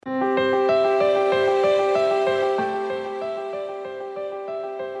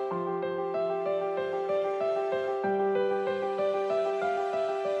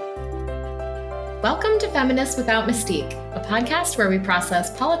Welcome to Feminists Without Mystique, a podcast where we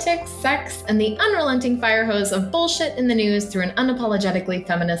process politics, sex, and the unrelenting fire hose of bullshit in the news through an unapologetically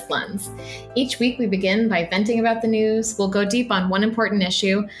feminist lens. Each week we begin by venting about the news, we'll go deep on one important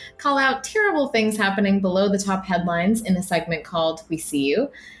issue, call out terrible things happening below the top headlines in a segment called We See You,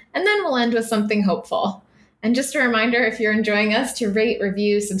 and then we'll end with something hopeful. And just a reminder, if you're enjoying us, to rate,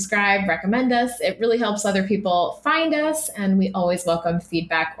 review, subscribe, recommend us. It really helps other people find us, and we always welcome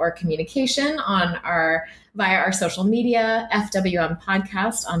feedback or communication via our social media, FWM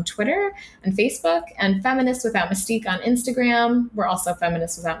Podcast on Twitter and Facebook, and Feminists Without Mystique on Instagram. We're also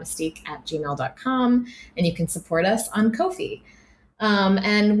feministswithoutmystique@gmail.com, and you can support us on Ko-fi.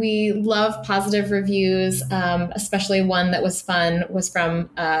 And we love positive reviews, especially one that was fun was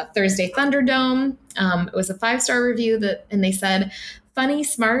from Thursday Thunderdome. It was a 5-star review and they said, "Funny,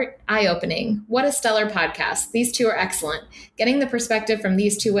 smart, eye-opening. What a stellar podcast. These two are excellent. Getting the perspective from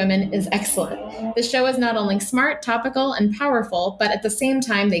these two women is excellent. The show is not only smart, topical, and powerful, but at the same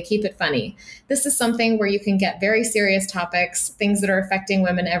time, they keep it funny. This is something where you can get very serious topics, things that are affecting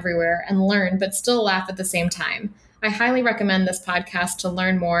women everywhere, and learn, but still laugh at the same time. I highly recommend this podcast to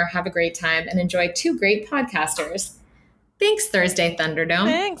learn more, have a great time, and enjoy two great podcasters." Thanks, Thursday Thunderdome.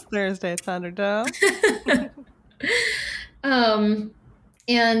 Thanks, Thursday Thunderdome.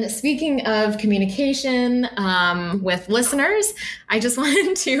 And speaking of communication with listeners, I just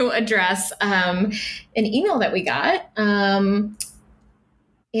wanted to address an email that we got. And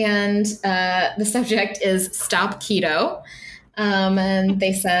the subject is Stop Keto. And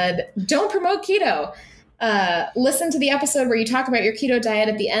they said, "Don't promote keto. Listen to the episode where you talk about your keto diet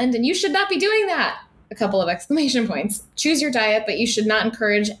at the end, and you should not be doing that." A couple of exclamation points. Choose your diet, but you should not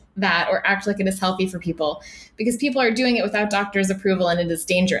encourage that or act like it is healthy for people, because people are doing it without doctor's approval and it is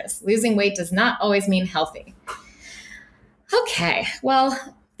dangerous. Losing weight does not always mean healthy. Okay, well,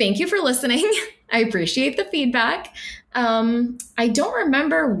 thank you for listening. I appreciate the feedback. I don't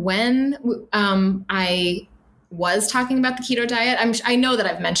remember when I was talking about the keto diet. I know that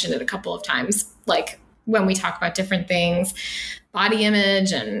I've mentioned it a couple of times, like when we talk about different things, body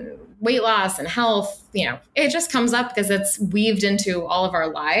image and weight loss and health, it just comes up because it's weaved into all of our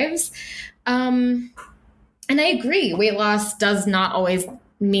lives. And I agree, weight loss does not always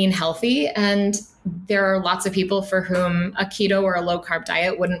mean healthy. And there are lots of people for whom a keto or a low carb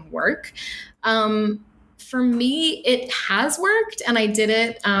diet wouldn't work. For me, it has worked. And I did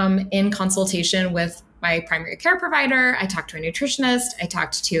it in consultation with my primary care provider. I talked to a nutritionist. I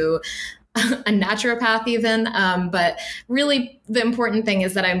talked to a naturopath even. But really the important thing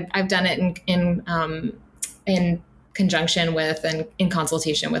is that I've done it in conjunction with and in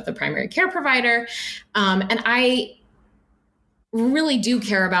consultation with the primary care provider. And I really do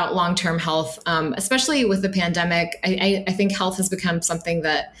care about long-term health, especially with the pandemic. I think health has become something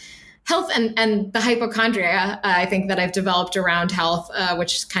that health and the hypochondria, I think that I've developed around health,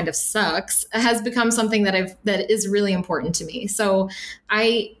 which kind of sucks, has become something that is really important to me. So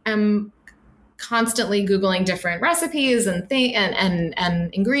I am constantly Googling different recipes and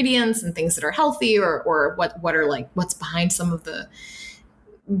ingredients and things that are healthy or what are like, what's behind some of the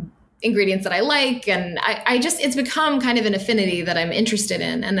ingredients that I like. And it's become kind of an affinity that I'm interested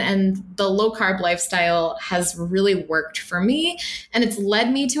in. And the low carb lifestyle has really worked for me. And it's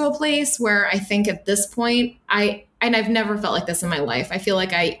led me to a place where I think at this point, I've never felt like this in my life. I feel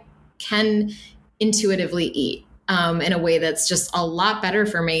like I can intuitively eat in a way that's just a lot better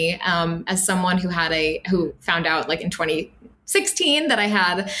for me, as someone who found out like in 2016 that I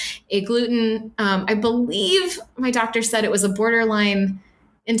had a gluten, I believe my doctor said it was a borderline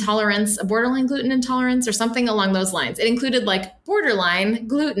gluten intolerance or something along those lines. It included like borderline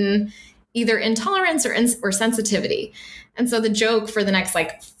gluten, either intolerance or sensitivity. And so the joke for the next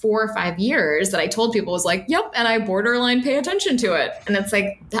like 4 or 5 years that I told people was like, "Yep, and I borderline pay attention to it." And it's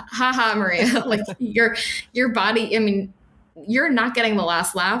like, haha, Maria, like your body, I mean, you're not getting the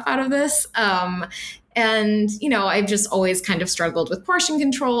last laugh out of this. And, I've just always kind of struggled with portion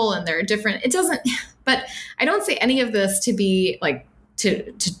control, and there are but I don't say any of this to be like,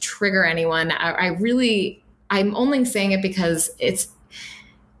 to trigger anyone. I'm only saying it because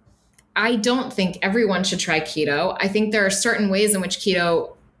I don't think everyone should try keto. I think there are certain ways in which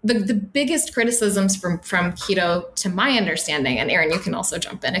keto, the biggest criticisms from keto, to my understanding, and Erin, you can also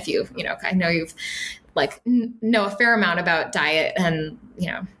jump in if I know you've know a fair amount about diet and,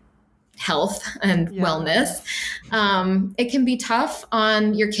 health and wellness. It can be tough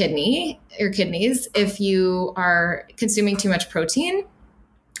on your kidneys if you are consuming too much protein.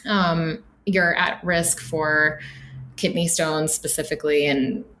 You're at risk for kidney stones specifically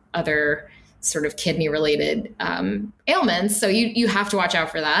and other sort of kidney related ailments. So you have to watch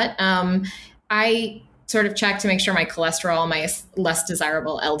out for that. I sort of check to make sure my cholesterol, my less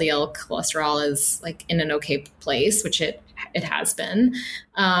desirable LDL cholesterol, is like in an okay place, which it has been.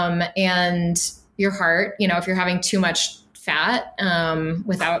 And your heart, if you're having too much fat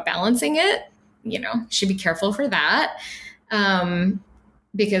without balancing it, should be careful for that.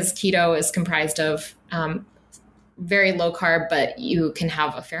 Because keto is comprised of very low carb, but you can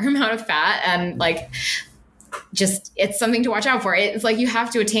have a fair amount of fat, and like, just, it's something to watch out for. It's like you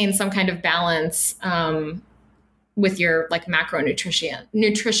have to attain some kind of balance with your like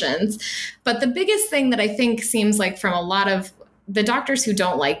nutritions. But the biggest thing that I think seems like from a lot of the doctors who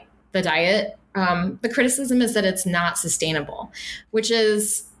don't like the diet, the criticism is that it's not sustainable, which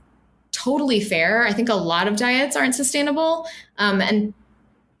is totally fair. I think a lot of diets aren't sustainable, and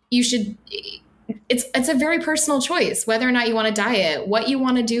you should. It's a very personal choice whether or not you want to diet, what you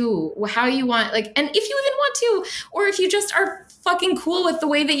want to do, how you want, like, and if you even want to, or if you just are fucking cool with the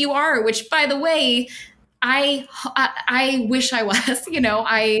way that you are, which, by the way, I wish I was.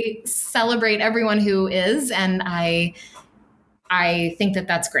 I celebrate everyone who is, and I think that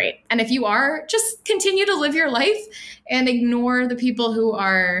that's great. And if you are, just continue to live your life and ignore the people who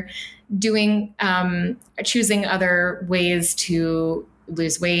are doing choosing other ways to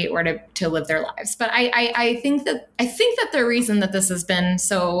lose weight or to live their lives. But I think that the reason that this has been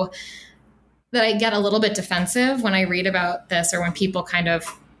so, that I get a little bit defensive when I read about this, or when people kind of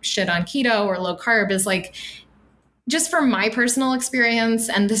shit on keto or low carb, is like, just from my personal experience,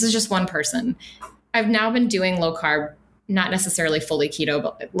 and this is just one person, I've now been doing low carb, not necessarily fully keto,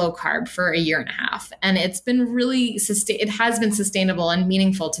 but low carb, for a year and a half. And it's been really, it has been sustainable and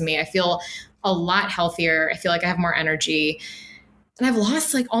meaningful to me. I feel a lot healthier. I feel like I have more energy. And I've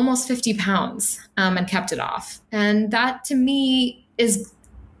lost like almost 50 pounds and kept it off. And that to me is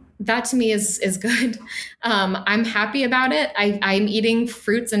good. I'm happy about it. I'm eating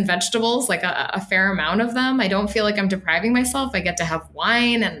fruits and vegetables, like a fair amount of them. I don't feel like I'm depriving myself. I get to have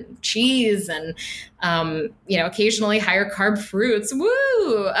wine and cheese and, occasionally higher carb fruits.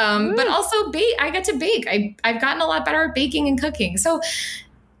 Woo! But also I get to bake. I've gotten a lot better at baking and cooking. So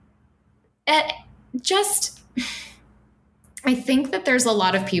I think that there's a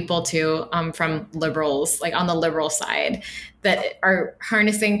lot of people too, from liberals, like on the liberal side, that are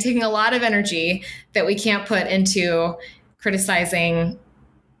taking a lot of energy that we can't put into criticizing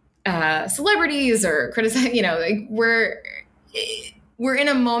celebrities or criticizing, like we're in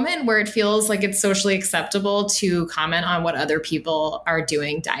a moment where it feels like it's socially acceptable to comment on what other people are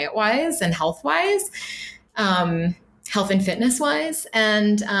doing diet wise and health wise, health and fitness wise.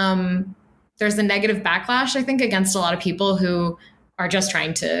 And, there's a negative backlash, I think, against a lot of people who are just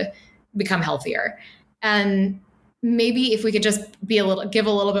trying to become healthier. And maybe if we could just give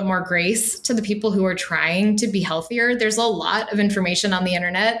a little bit more grace to the people who are trying to be healthier. There's a lot of information on the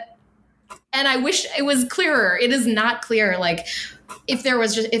internet, and I wish it was clearer. It is not clear. Like, if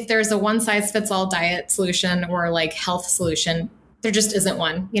there's a one size fits all diet solution or like health solution, there just isn't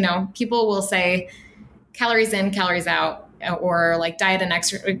one. People will say calories in, calories out, or like diet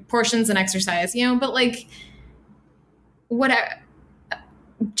and portions and exercise, but like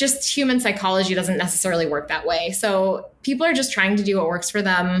just human psychology doesn't necessarily work that way. So people are just trying to do what works for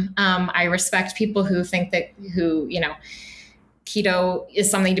them. I respect people who think that keto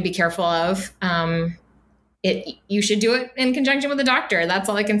is something to be careful of. You should do it in conjunction with a doctor. That's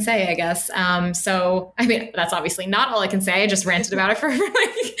all I can say, I guess. So, I mean, that's obviously not all I can say. I just ranted about it for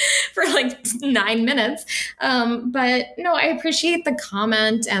like 9 minutes. But no, I appreciate the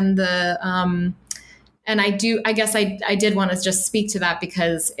comment and and I guess I did want to just speak to that,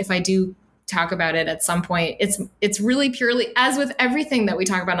 because if I do talk about it at some point, it's really purely, as with everything that we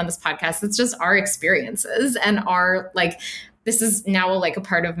talk about on this podcast, it's just our experiences, and this is now like a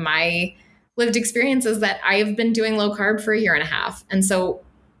part of my lived experiences, that I've been doing low carb for a year and a half. And so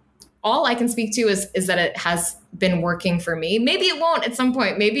all I can speak to is that it has been working for me. Maybe it won't at some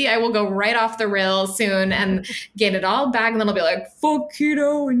point. Maybe I will go right off the rails soon and get it all back, and then I'll be like, fuck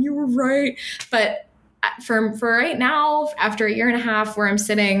keto, and you were right. But for right now, after a year and a half where I'm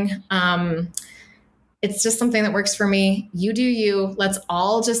sitting, it's just something that works for me. You do you. Let's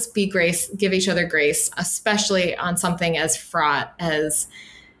all just give each other grace, especially on something as fraught as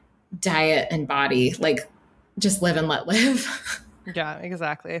diet and body. Like, just live and let live. Yeah,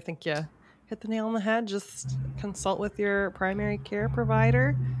 exactly. I think you hit the nail on the head. Just consult with your primary care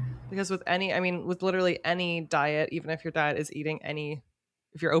provider, because with literally any diet, even if your diet is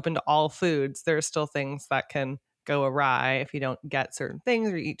if you're open to all foods, there are still things that can go awry if you don't get certain things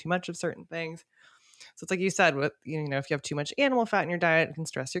or you eat too much of certain things. So it's like you said, if you have too much animal fat in your diet, it can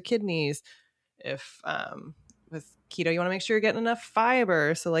stress your kidneys. If with keto, you want to make sure you're getting enough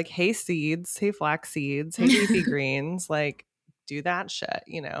fiber. So like hay seeds, hay flax seeds, hay leafy greens, like do that shit,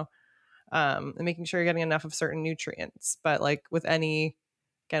 you know, and making sure you're getting enough of certain nutrients. But like with any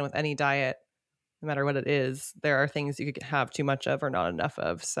diet, no matter what it is, there are things you could have too much of or not enough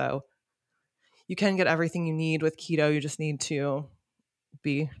of. So you can get everything you need with keto. You just need to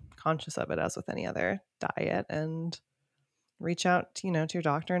be conscious of it as with any other diet and reach out, you know, to your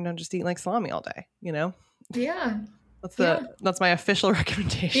doctor and don't just eat like salami all day, you know? Yeah. That's my official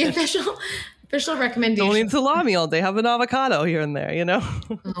recommendation. The official recommendation. Don't eat salami all day. Have an avocado here and there, you know?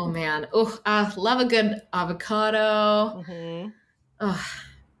 Oh man. Oh, love a good avocado. Mm-hmm. Oh,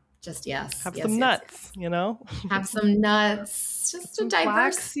 just yes. Have yes, some yes, nuts, you know? Have some nuts. Just some a diverse.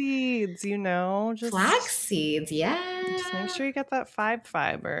 Flax seeds, you know? Just flax seeds, yeah. Just make sure you get that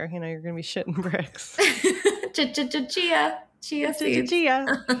fiber. You know, you're going to be shitting bricks. Chia seeds.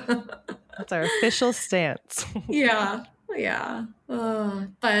 Chia. That's our official stance. Yeah.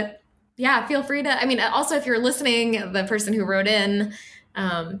 But yeah, feel free to, I mean, also if you're listening, the person who wrote in,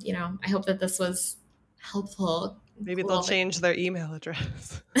 you know, I hope that this was helpful. Maybe they'll change their email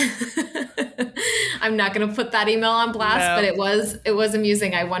address. I'm not going to put that email on blast, but it was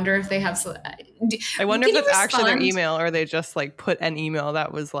amusing. I wonder if they have some, I wonder if it's actually their email or they just like put an email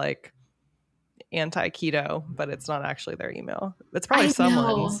that was like anti-keto, but it's not actually their email. It's probably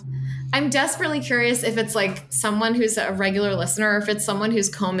someone's. I'm desperately curious if it's like someone who's a regular listener or if it's someone who's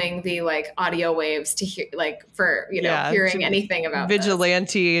combing the like audio waves to hear, like for, you know, hearing anything about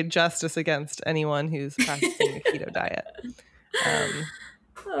vigilante justice against anyone who's practicing a keto diet.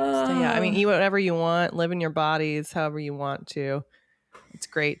 So yeah, I mean, eat whatever you want, live in your bodies however you want to. It's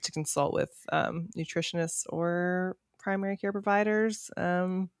great to consult with nutritionists or primary care providers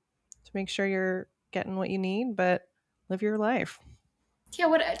to make sure you're getting what you need, but live your life.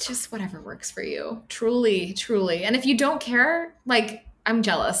 Yeah, just whatever works for you. Truly. And if you don't care, like, I'm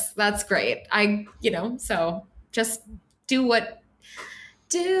jealous. That's great. So just do what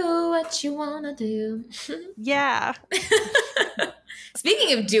you want to do. Yeah.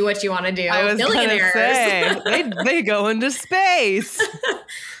 Speaking of do what you want to do, I was billionaires. Say, they go into space.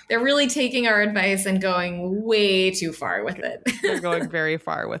 They're really taking our advice and going way too far with it. They're going very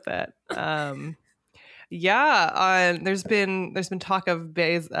far with it. There's been talk of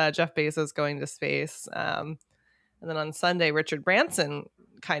Jeff Bezos going to space. And then on Sunday, Richard Branson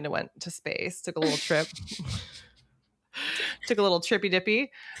kind of went to space, took a little trip. Took a little trippy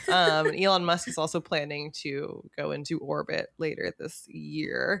dippy. Elon Musk is also planning to go into orbit later this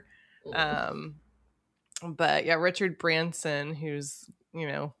year. But yeah, Richard Branson, who's, you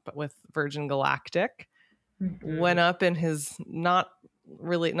know, but with Virgin Galactic, went up in his not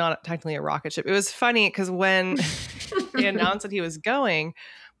technically a rocket ship. It was funny because when he announced that he was going,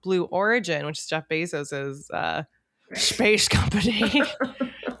 Blue Origin, which is Jeff Bezos's space company,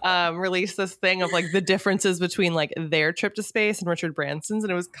 released this thing of like the differences between like their trip to space and Richard Branson's,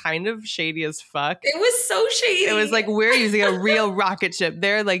 and it was kind of shady as fuck. It was so shady. It was like, we're using a real rocket ship.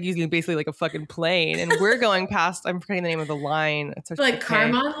 They're like using basically like a fucking plane, and we're going past, I'm forgetting the name of the line. It's like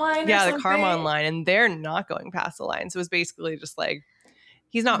Kármán line? Yeah, the Kármán line, and they're not going past the line. So it was basically just like,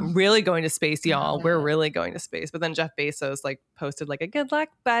 he's not really going to space, y'all. We're really going to space. But then Jeff Bezos like posted like a good luck,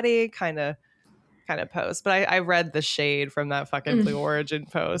 buddy, kind of post. But I read the shade from that fucking Blue Origin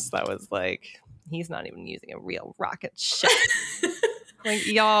post that was like, he's not even using a real rocket ship. Like,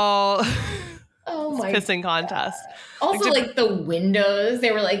 y'all. Oh my pissing contest. Also, like the windows,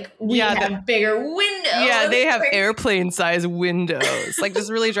 they were like, we have bigger windows. Yeah, they have airplane size windows. Like, just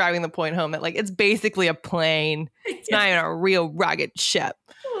really driving the point home that like it's basically a plane. It's not even a real rocket ship.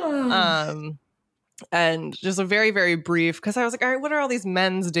 And just a very, very brief, because I was like, all right, what are all these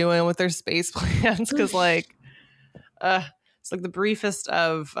men's doing with their space plans? Because like, it's like the briefest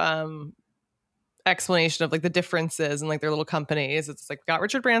of explanation of like the differences and like their little companies. It's like, got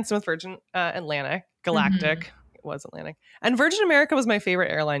Richard Branson with Virgin Galactic. It was Atlantic. And Virgin America was my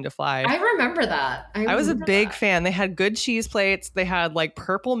favorite airline to fly. I remember that. I was a big fan. They had good cheese plates. They had like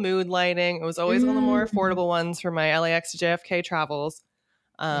purple mood lighting. It was always one of the more affordable ones for my LAX to JFK travels.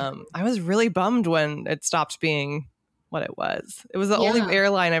 I was really bummed when it stopped being what it was. It was the only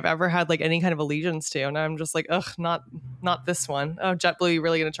airline I've ever had like any kind of allegiance to. And I'm just like, ugh, not this one. Oh, JetBlue, you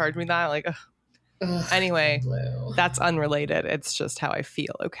really going to charge me that? Like, ugh. Anyway, that's unrelated. It's just how I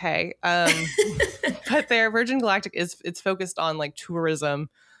feel. Okay. But their Virgin Galactic it's focused on like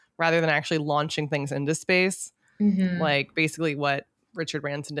tourism rather than actually launching things into space. Like basically what Richard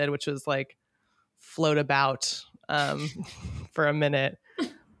Branson did, which was like float about for a minute.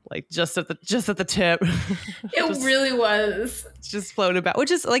 Like just at the tip. It really was. Just float about, which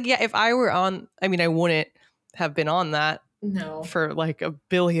is like, yeah, if I were on, I mean, I wouldn't have been on that No. for like a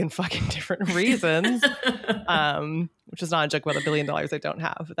billion fucking different reasons. Which is not a joke about $1 billion I don't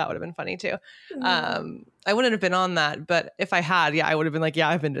have. That would have been funny too. I wouldn't have been on that, but if I had, I would have been like, yeah,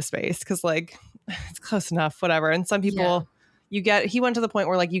 I've been to space, because like it's close enough, whatever. And some people, he went to the point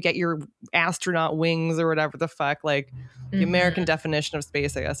where like you get your astronaut wings or whatever the fuck, like the American definition of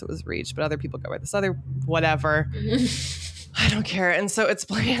space, I guess it was reached, but other people go by this other whatever. I don't care. And so its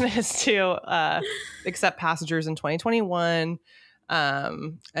plan is to accept passengers in 2021.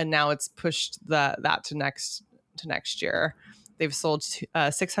 And now it's pushed that to next year. They've sold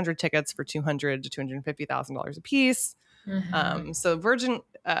 600 tickets for $200,000 to $250,000 a piece. So Virgin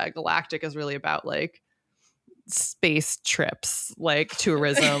Galactic is really about like space trips, like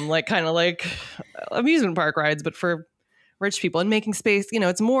tourism, like kind of like amusement park rides, but for rich people, and making space,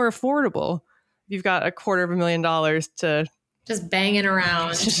 it's more affordable. You've got $250,000 to just banging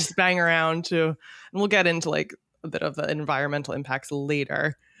around, and we'll get into like a bit of the environmental impacts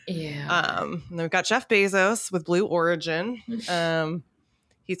later. And then we've got Jeff Bezos with Blue Origin.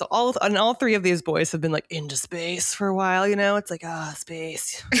 He's all three of these boys have been like into space for a while. It's like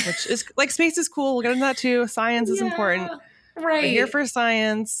space, which is like, space is cool. We'll get into that too. Science is important, right? We're here for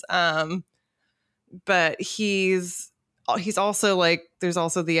science. But he's also like, there's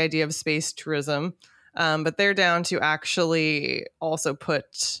also the idea of space tourism. But they're down to actually also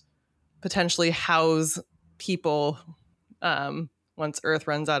potentially house people once Earth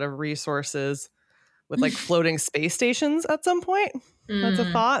runs out of resources, with like floating space stations at some point. That's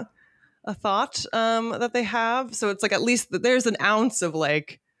a thought that they have. So it's like, at least there's an ounce of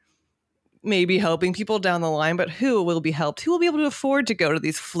like maybe helping people down the line, but who will be helped? Who will be able to afford to go to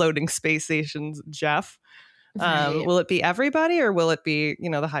these floating space stations, Jeff? Right. Will it be everybody, or will it be,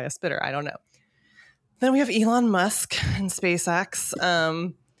 the highest bidder? I don't know. Then we have Elon Musk and SpaceX.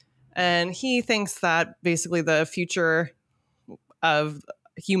 And he thinks that basically the future of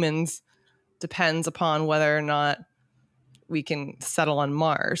humans depends upon whether or not we can settle on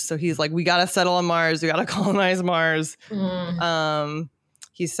Mars. So he's like, we got to settle on Mars. We got to colonize Mars.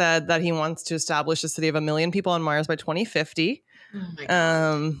 He said that he wants to establish a city of 1 million people on Mars by 2050. Oh my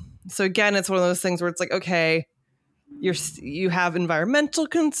God. So again, it's one of those things where it's like, okay, you have environmental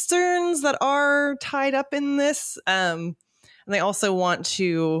concerns that are tied up in this. And they also want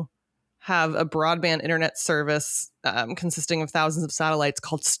to have a broadband internet service consisting of thousands of satellites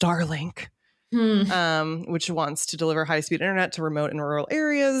called Starlink, which wants to deliver high-speed internet to remote and rural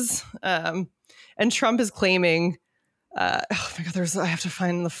areas. And Trump is claiming, oh my God, I have to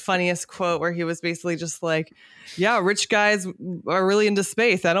find the funniest quote where he was basically just like, yeah, rich guys are really into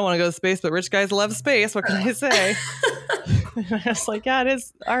space. I don't want to go to space, but rich guys love space. What can I say? I was like, yeah, it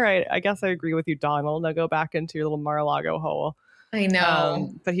is. All right. I guess I agree with you, Donald. Now go back into your little Mar-a-Lago hole. I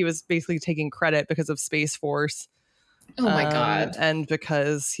know. But he was basically taking credit because of Space Force. Oh my God. And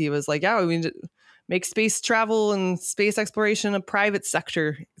because he was like, yeah, we need to make space travel and space exploration a private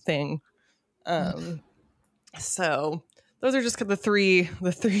sector thing. So those are just the three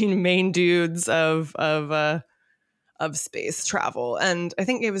main dudes of space travel. And I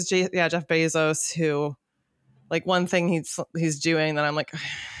think it was Jeff Bezos who, like, one thing he's doing that I'm like,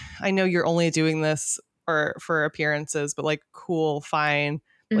 I know you're only doing this for appearances, but like, cool, fine.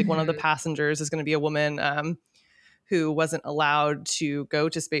 Like, one of the passengers is going to be a woman who wasn't allowed to go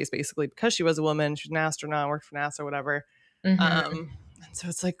to space basically because she was a woman. She's an astronaut, worked for NASA, whatever. And so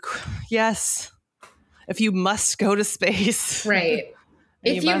it's like, yes, if you must go to space, right?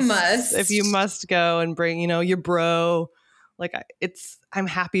 If you must go and bring, your bro, like, I'm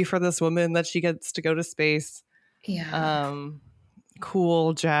happy for this woman that she gets to go to space. Yeah.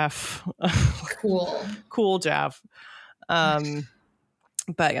 Cool, Jeff. Cool, Jeff. But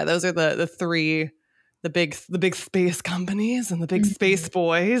yeah, those are the three, the big space companies and the big space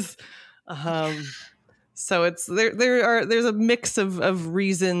boys. So it's there's a mix of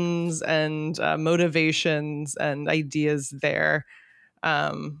reasons and motivations and ideas there.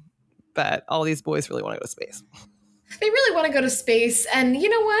 But all these boys really want to go to space. They really want to go to space, and you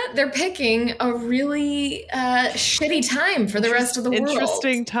know what? They're picking a really shitty time for the rest of the world.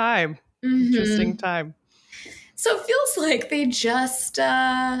 Interesting time. So it feels like they just,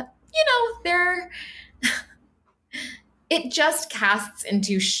 it just casts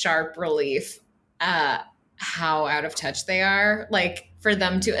into sharp relief how out of touch they are. Like, for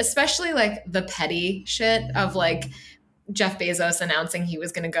them to, especially like the petty shit of like Jeff Bezos announcing he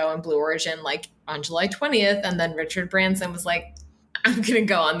was going to go on Blue Origin like on July 20th. And then Richard Branson was like, I'm going to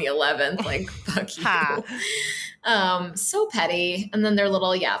go on the 11th. Like, fuck you. So petty. And then their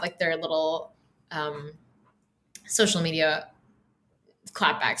little social media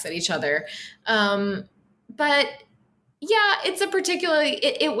clapbacks at each other. but yeah, it's a particularly,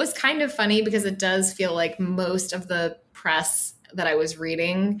 it was kind of funny because it does feel like most of the press that I was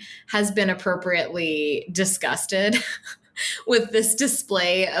reading has been appropriately disgusted with this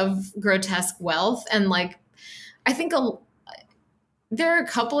display of grotesque wealth. And like, I think there are a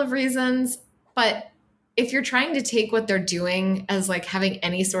couple of reasons, but if you're trying to take what they're doing as like having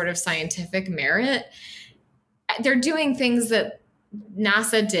any sort of scientific merit, they're doing things that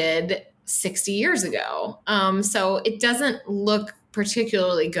NASA did 60 years ago. So it doesn't look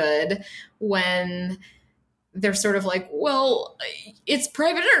particularly good when they're sort of like, well, it's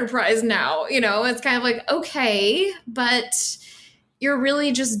private enterprise now. You know, it's kind of like, okay, but you're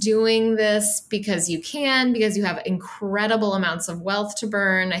really just doing this because you can, because you have incredible amounts of wealth to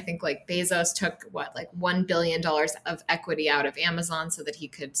burn. I think like Bezos took like $1 billion of equity out of Amazon so that he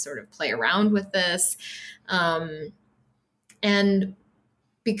could sort of play around with this. And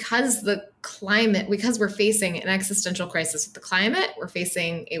because because we're facing an existential crisis with the climate, we're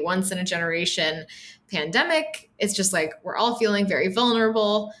facing a once in a generation pandemic. It's just like, we're all feeling very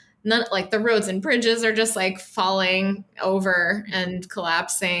vulnerable. Like the roads and bridges are just like falling over and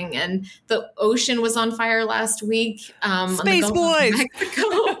collapsing. And the ocean was on fire last week. Space on the Gulf boys. of Mexico.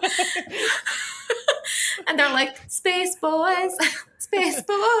 And they're like, space boys, space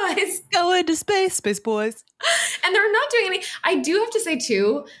boys. Go into space, space boys. And they're not doing any. I do have to say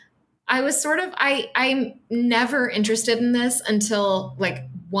too, I was sort of, I'm never interested in this until like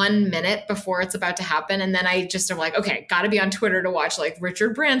 1 minute before it's about to happen. And then I just am like, okay, gotta be on Twitter to watch like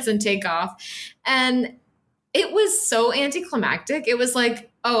Richard Branson take off. And it was so anticlimactic. It was like,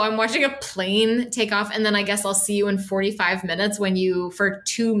 oh, I'm watching a plane take off. And then I guess I'll see you in 45 minutes when you, for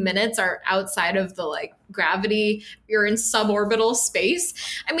 2 minutes, are outside of the like gravity. You're in suborbital space.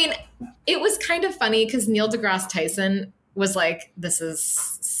 I mean, it was kind of funny because Neil deGrasse Tyson was like, this is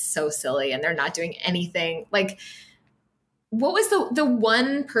so silly. And they're not doing anything. Like, what was the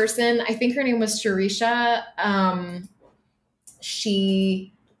one person, I think her name was Sharisha.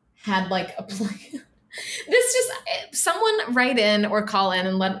 She had like a plane. This just, someone write in or call in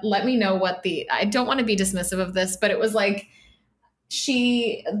and let me know what I don't want to be dismissive of this, but it was like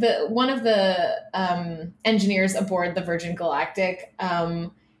one of the engineers aboard the Virgin Galactic,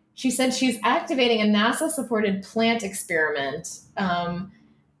 she said she's activating a NASA supported plant experiment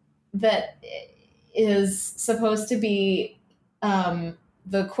that is supposed to be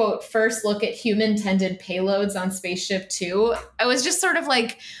the quote, first look at human tended payloads on Spaceship Two. I was just sort of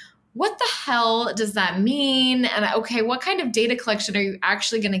like, what the hell does that mean? And okay, what kind of data collection are you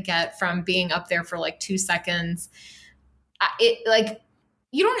actually going to get from being up there for like 2 seconds? Like,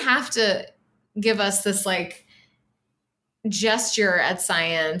 you don't have to give us this like gesture at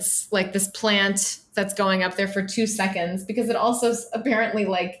science, like this plant that's going up there for 2 seconds, because it also apparently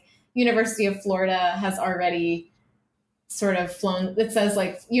like University of Florida has already sort of flown. It says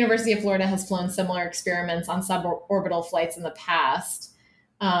like University of Florida has flown similar experiments on suborbital flights in the past.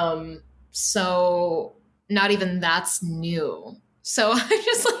 So not even that's new. So I'm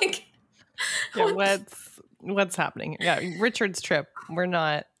just like, yeah, what's happening? Yeah, Richard's trip. We're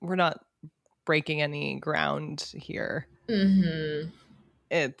not breaking any ground here. Mm-hmm.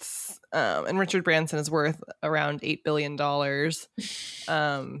 It's and Richard Branson is worth around $8 billion.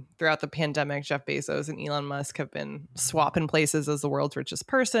 Throughout the pandemic, Jeff Bezos and Elon Musk have been swapping places as the world's richest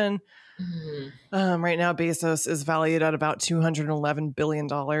person. Mm-hmm. Right now, Bezos is valued at about $211 billion,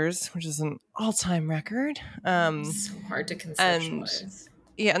 which is an all-time record. So hard to conceptualize.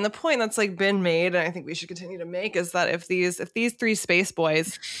 Yeah, and the point that's like been made, and I think we should continue to make, is that if these three space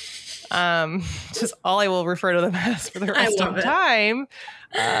boys, just all I will refer to them as for the rest of time,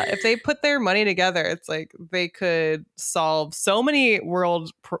 if they put their money together, it's like they could solve so many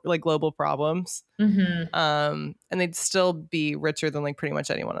global problems, mm-hmm. And they'd still be richer than like pretty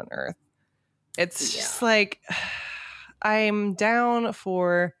much anyone on Earth. It's just like, I'm down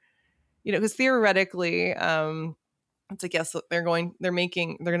for, because theoretically, it's like, yes, they're going to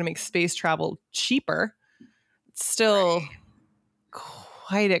make space travel cheaper. It's still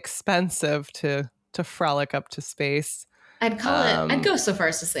quite expensive to frolic up to space. I'd call it, I'd go so far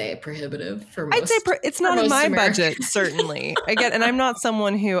as to say prohibitive for most. I'd say it's not in my budget, certainly. Again, and I'm not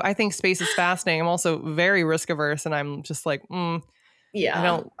someone who, I think space is fascinating. I'm also very risk averse, and I'm just like,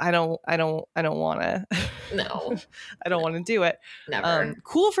 yeah, I don't want to. No, I don't want to do it. Never.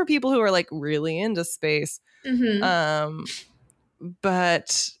 Cool for people who are like really into space. Mm-hmm.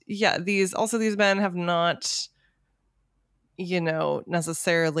 But yeah, these men have not,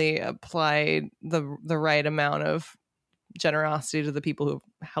 necessarily applied the right amount of generosity to the people who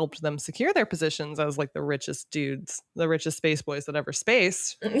helped them secure their positions as like the richest dudes, the richest space boys that ever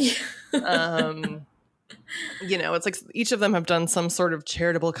spaced. you know, it's like each of them have done some sort of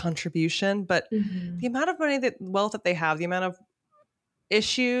charitable contribution, but the amount of money wealth that they have, the amount of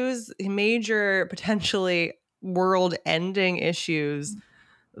issues, major, potentially world-ending issues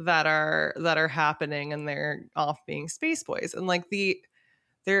that are happening, and they're off being space boys. And like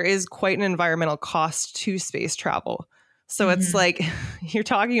there is quite an environmental cost to space travel. So it's like you're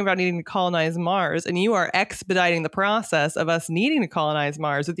talking about needing to colonize Mars, and you are expediting the process of us needing to colonize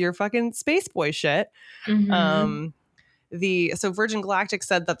Mars with your fucking space boy shit. So Virgin Galactic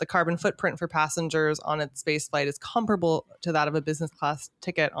said that the carbon footprint for passengers on its space flight is comparable to that of a business class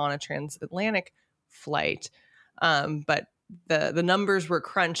ticket on a transatlantic flight. But the numbers were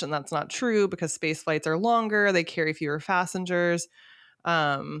crunched, and that's not true because space flights are longer. They carry fewer passengers.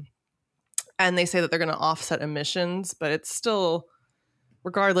 And they say that they're going to offset emissions, but it's still,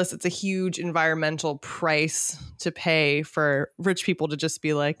 regardless, it's a huge environmental price to pay for rich people to just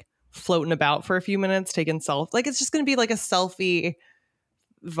be like floating about for a few minutes, taking like it's just going to be like a selfie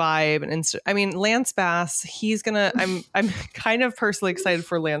vibe. And I mean, Lance Bass, he's gonna. I'm kind of personally excited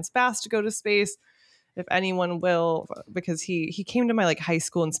for Lance Bass to go to space, if anyone will, because he came to my like high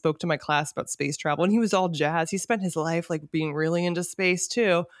school and spoke to my class about space travel, and he was all jazzed. He spent his life like being really into space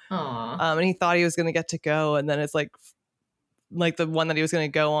too. And he thought he was going to get to go, and then it's like the one that he was going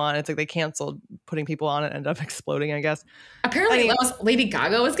to go on, it's like they canceled putting people on it, ended up exploding, I guess. Apparently Lady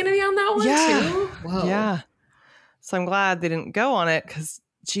Gaga was going to be on that one too. Whoa. Yeah. So I'm glad they didn't go on it, because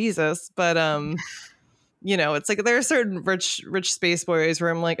Jesus. But you know, it's like there are certain rich space boys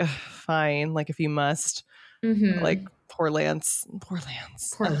where I'm like, fine, like if you must, like poor Lance.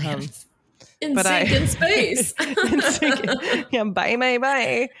 In space. Yeah,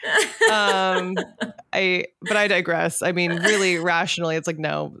 bye. But I digress. I mean, really rationally, it's like,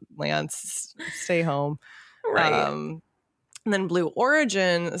 no, Lance, stay home. Right. And then Blue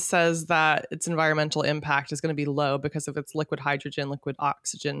Origin says that its environmental impact is going to be low because of its liquid hydrogen, liquid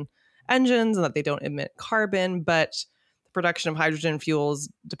oxygen engines, and that they don't emit carbon, but the production of hydrogen fuels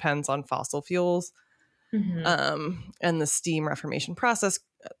depends on fossil fuels. And the steam reformation process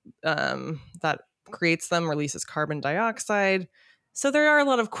that creates them releases carbon dioxide. So there are a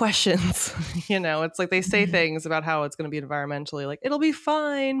lot of questions. You know, it's like they say things about how it's going to be environmentally like it'll be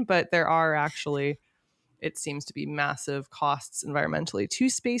fine, but there are actually, it seems to be massive costs environmentally to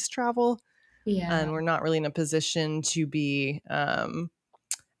space travel. Yeah. And we're not really in a position to be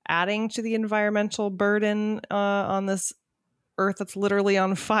adding to the environmental burden on this Earth that's literally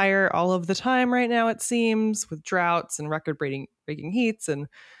on fire all of the time right now, it seems, with droughts and record-breaking heats and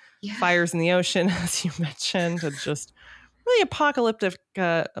fires in the ocean, as you mentioned, and just really apocalyptic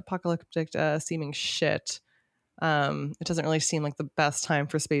seeming shit. It doesn't really seem like the best time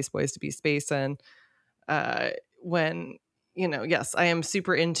for space boys to be spacing. When, you know, yes, I am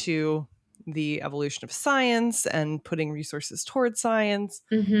super into the evolution of science and putting resources towards science,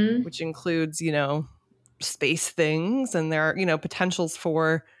 which includes, you know, space things, and there are, you know, potentials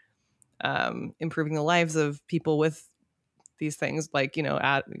for improving the lives of people with these things, like, you know,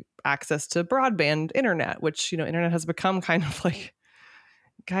 access to broadband internet, which, you know, internet has become kind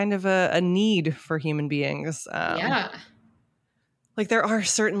of a need for human beings. Like there are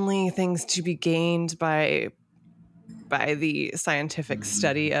certainly things to be gained by the scientific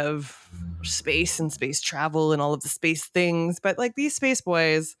study of space and space travel and all of the space things, but like these space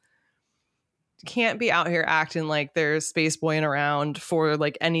boys can't be out here acting like they're space boying around for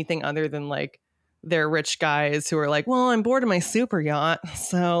like anything other than like they're rich guys who are like, well, I'm bored of my super yacht,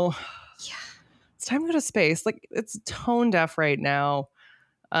 so it's time to go to space. Like it's tone deaf right now.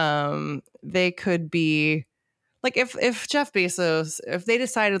 They could be like, if Jeff Bezos, if they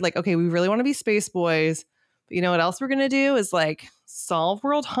decided like, okay, we really want to be space boys, but you know what else we're gonna do is like solve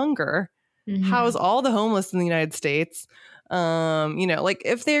world hunger, house all the homeless in the United States. You know, like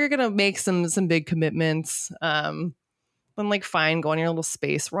if they're gonna make some big commitments, then like fine, go on your little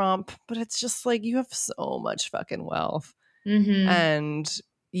space romp. But it's just like you have so much fucking wealth, and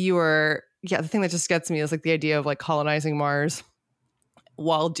you are the thing that just gets me is like the idea of like colonizing Mars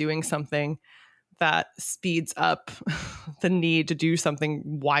while doing something that speeds up the need to do something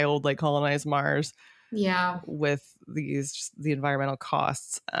wild like colonize Mars. Yeah, with the environmental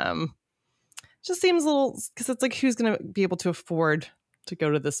costs. Just seems a little, because it's like, who's going to be able to afford to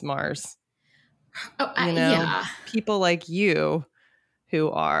go to this Mars? You know, people like you who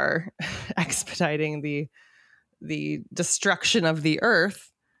are expediting the destruction of the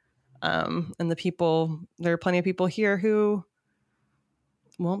Earth, and the people. There are plenty of people here who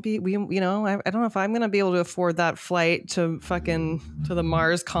won't be. I don't know if I'm going to be able to afford that flight to the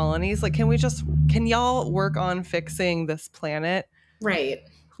Mars colonies. Like, can y'all work on fixing this planet? Right.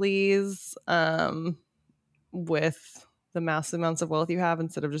 Please. with the massive amounts of wealth you have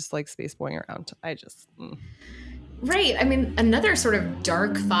instead of just like space boying around. Right. I mean, another sort of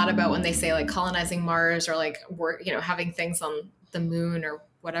dark thought about when they say like colonizing Mars or like having things on the moon or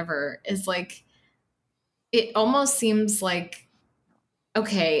whatever is like, it almost seems like,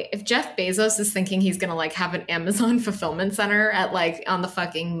 okay, if Jeff Bezos is thinking he's going to like have an Amazon fulfillment center at like on the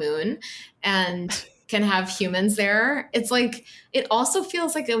fucking moon and can have humans there, it's like, it also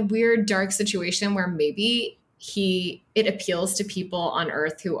feels like a weird dark situation where maybe it appeals to people on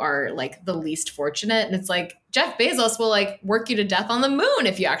Earth who are like the least fortunate. And it's like, Jeff Bezos will like work you to death on the moon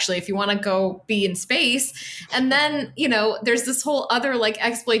if you want to go be in space. And then, there's this whole other like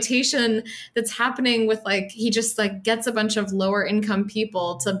exploitation that's happening with like, he just like gets a bunch of lower income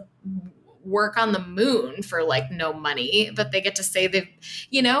people to work on the moon for like no money, but they get to say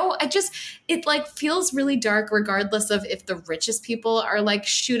it like feels really dark regardless of if the richest people are like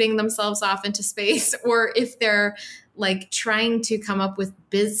shooting themselves off into space or if they're like trying to come up with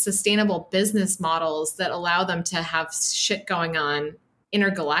sustainable business models that allow them to have shit going on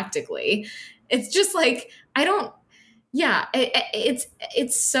intergalactically. It's just like,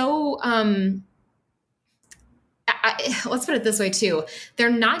 it's so, let's put it this way too.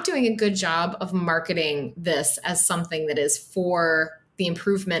 They're not doing a good job of marketing this as something that is for the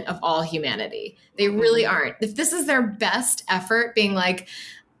improvement of all humanity. They really aren't. If this is their best effort being like,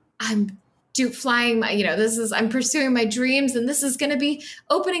 I'm pursuing my dreams and this is going to be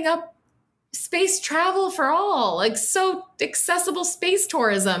opening up space travel for all, like so accessible space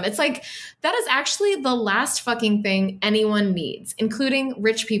tourism. It's like, that is actually the last fucking thing anyone needs, including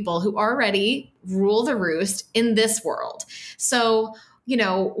rich people who already rule the roost in this world. So,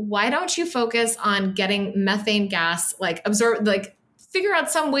 why don't you focus on getting methane gas, like figure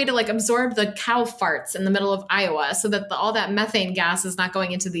out some way to like absorb the cow farts in the middle of Iowa so that all that methane gas is not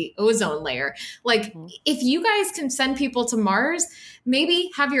going into the ozone layer. Like, if you guys can send people to Mars, maybe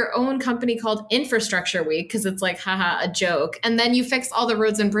have your own company called Infrastructure Week, because it's like, haha, a joke. And then you fix all the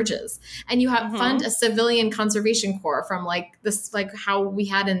roads and bridges and you have fund a civilian conservation corps from like this, like how we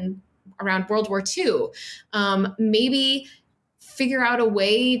had around World War II. Maybe figure out a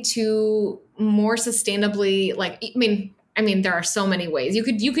way to more sustainably, like, I mean, there are so many ways. You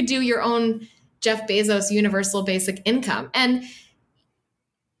could do your own Jeff Bezos universal basic income. And,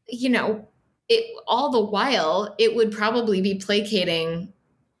 all the while, it would probably be placating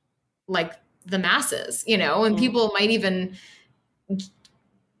like the masses, and people might even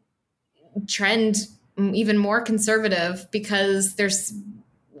trend even more conservative because there's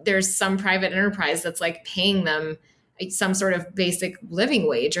some private enterprise that's like paying them some sort of basic living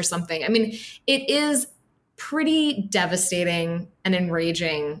wage or something. I mean, it is pretty devastating and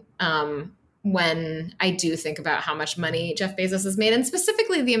enraging when I do think about how much money Jeff Bezos has made, and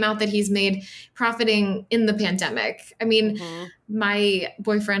specifically the amount that he's made profiting in the pandemic. I mean, my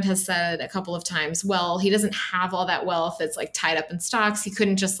boyfriend has said a couple of times, well, he doesn't have all that wealth. It's like tied up in stocks. He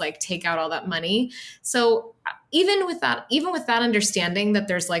couldn't just like take out all that money. So even with that understanding that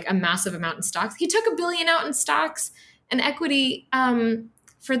there's like a massive amount in stocks, he took $1 billion out in stocks and equity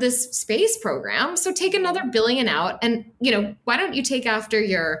for this space program. So take another $1 billion out, and why don't you take after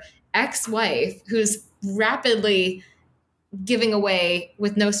your ex-wife who's rapidly giving away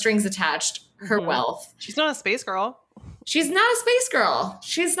with no strings attached her wealth. She's not a space girl. She's not a space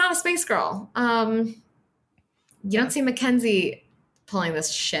girl. You don't see Mackenzie pulling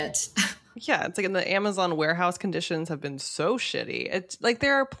this shit. Yeah, it's like in the Amazon warehouse conditions have been so shitty. It's like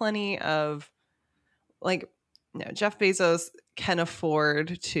there are plenty of like, Jeff Bezos can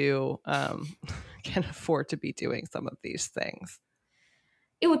afford to be doing some of these things.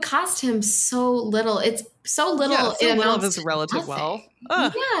 It would cost him so little. It's so little. Yeah, so little of his relative wealth.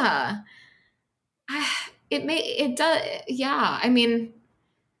 Yeah. It does. Yeah. I mean,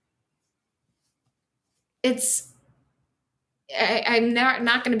 I'm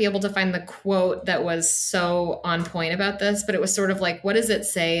not going to be able to find the quote that was so on point about this, but it was sort of like, what does it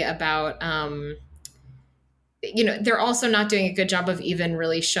say about, they're also not doing a good job of even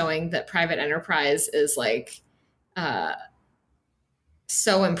really showing that private enterprise is like,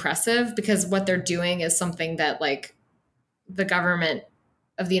 so impressive, because what they're doing is something that like the government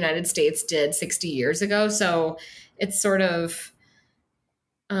of the United States did 60 years ago. So it's sort of,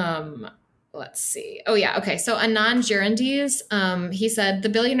 let's see. Oh yeah. Okay. So Anand Girondes, he said the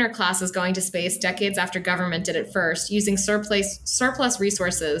billionaire class is going to space decades after government did it first, using surplus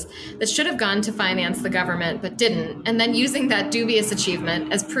resources that should have gone to finance the government, but didn't. And then using that dubious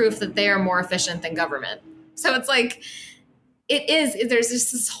achievement as proof that they are more efficient than government. So it's like, there's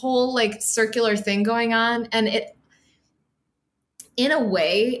just this whole like circular thing going on. And in a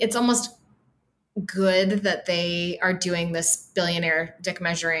way, it's almost good that they are doing this billionaire dick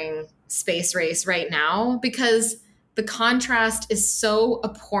measuring space race right now, because the contrast is so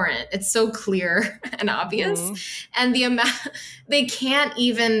abhorrent. It's so clear and obvious. Mm-hmm. And the amount, they can't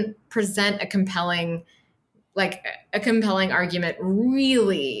even present a compelling argument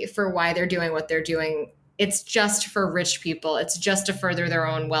really for why they're doing what they're doing. It's just for rich people. It's just to further their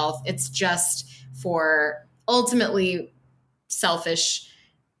own wealth. It's just for ultimately selfish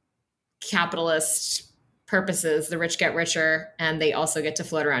capitalist purposes. The rich get richer and they also get to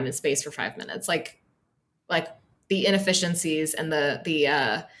float around in space for 5 minutes. Like the inefficiencies and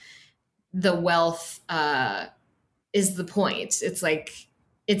the wealth is the point. It's like,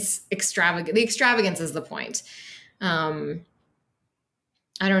 it's extravagant. The extravagance is the point.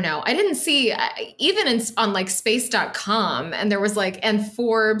 I don't know. I didn't see even on like space.com, and there was like, and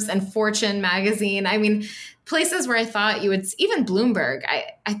Forbes and Fortune magazine. I mean, places where I thought you would, even Bloomberg,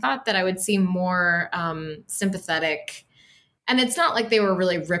 I thought that I would see more sympathetic. And it's not like they were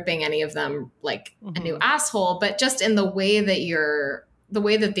really ripping any of them like a new asshole, but just in the way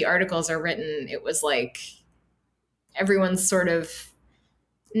that the articles are written, it was like everyone's sort of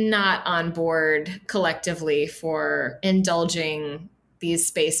not on board collectively for indulging these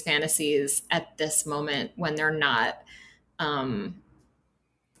space fantasies at this moment when they're not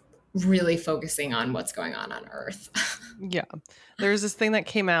really focusing on what's going on Earth. Yeah. There's this thing that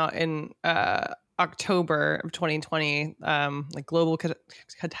came out in October of 2020, like global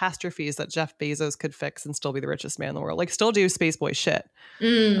catastrophes that Jeff Bezos could fix and still be the richest man in the world, like still do space boy shit.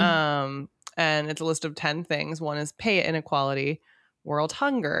 And it's a list of 10 things. One is pay inequality, world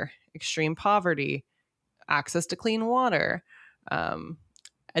hunger, extreme poverty, access to clean water,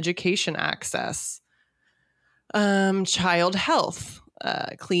 education access, child health,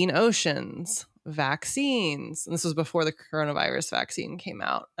 clean oceans, vaccines. And this was before the coronavirus vaccine came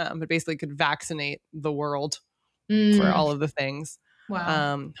out, but basically could vaccinate the world for all of the things.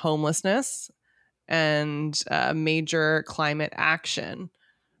 Wow. Homelessness and major climate action.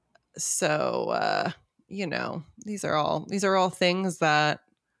 So, these are all things that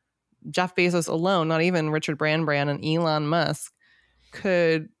Jeff Bezos alone, not even Richard Branson and Elon Musk,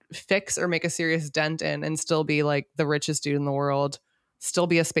 could fix or make a serious dent in and still be like the richest dude in the world, still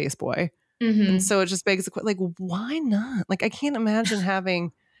be a space boy. And so it just begs the question, like, why not? Like, I can't imagine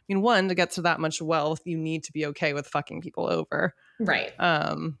having, one, to get to that much wealth, you need to be okay with fucking people over. Right.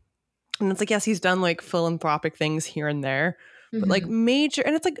 And it's like, yes, he's done like philanthropic things here and there, but like major,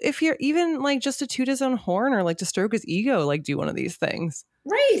 and it's like, if you're even like just to toot his own horn or like to stroke his ego, like do one of these things.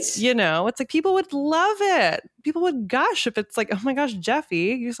 Right. It's like people would love it. People would gush if it's like, oh my gosh,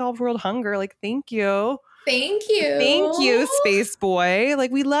 Jeffy, you solved world hunger. Like, thank you. Thank you. Thank you, space boy.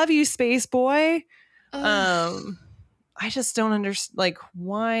 Like, we love you, space boy. I just don't understand, like,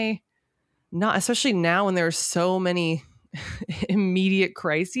 why not? Especially now when there are so many immediate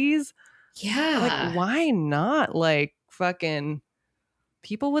crises. Yeah. Like, why not? Like, fucking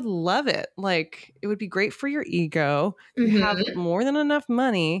people would love it. Like, it would be great for your ego. You have more than enough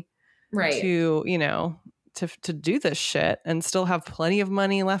money, right, to, to do this shit and still have plenty of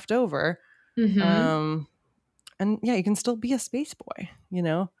money left over. And yeah, you can still be a space boy,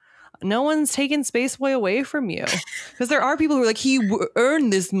 No one's taking space boy away from you, because there are people who are like, he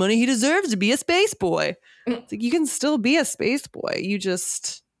earned this money, he deserves to be a space boy. It's like, you can still be a space boy. You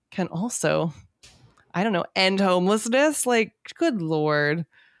just can also, I don't know, end homelessness. Like, good Lord.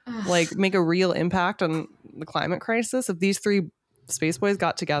 Like, make a real impact on the climate crisis. If these three space boys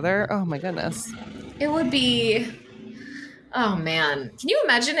got together, oh my goodness. It would be, oh man. Can you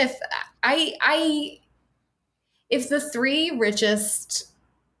imagine if if the three richest,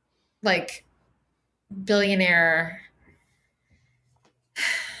 like, billionaire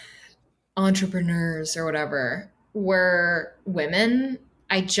entrepreneurs or whatever were women?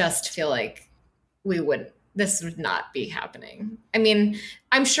 I just feel like this would not be happening. I mean,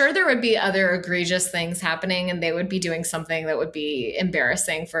 I'm sure there would be other egregious things happening and they would be doing something that would be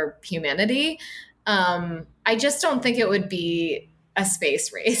embarrassing for humanity. I just don't think it wowould be a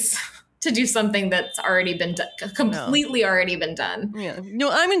space race to do something that's already been done, completely already been done. Yeah. No,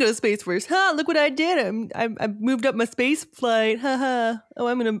 I'm going to go to space first. Look what I did. I moved up my space flight. Oh,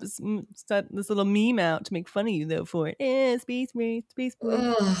 I'm going to set this little meme out to make fun of you, though, for it. Space race, space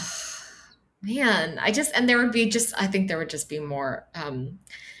race. Man, and there would be I think there would just be more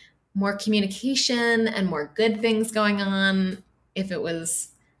communication and more good things going on if it was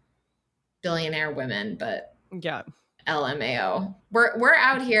billionaire women, but yeah. LMAO. We're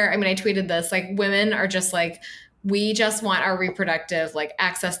out here. I mean, I tweeted this, like, women are just like we just want our reproductive, like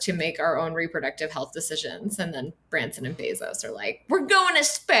access to make our own reproductive health decisions. And then Branson and Bezos are like, we're going to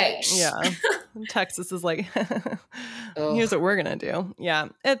space. Yeah. Texas is like, Oh, here's what we're going to do. Yeah.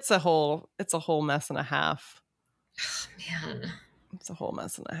 It's a whole mess and a half. man. It's a whole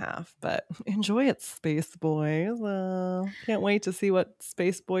mess and a half, but enjoy it, Space Boys. Can't wait to see what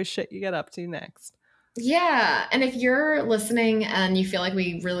Space Boy shit you get up to next. Yeah. And if you're listening and you feel like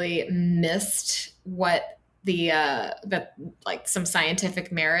we really missed what that like some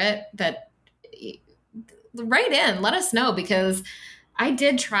scientific merit, that write in, let us know, because I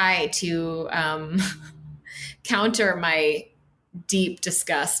did try to counter my deep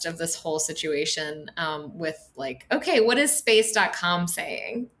disgust of this whole situation with like, okay, what is space.com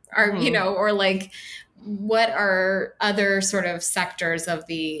saying? Or, you know, or like, what are other sort of sectors of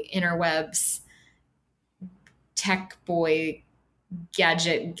the interwebs, tech boy,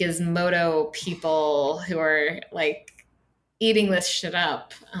 gadget, gizmodo people who are like eating this shit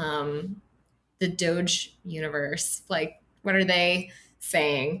up? The Doge universe, like, what are they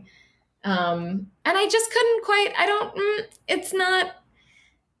saying? And I just couldn't quite,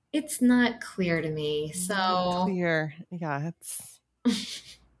 it's not clear to me. So Not clear. Yeah,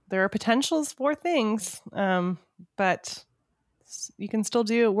 there are potentials for things, but you can still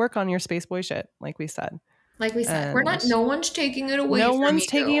work on your Space Boy shit, like we said. No one's taking it away. No one's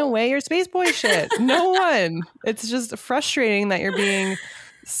taking away your Space Boy shit. No one. It's just frustrating that you're being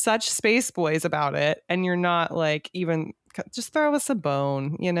such Space Boys about it, and you're not like, even just throw us a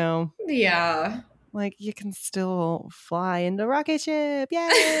bone, you know? Yeah. Like, you can still fly into rocket ship.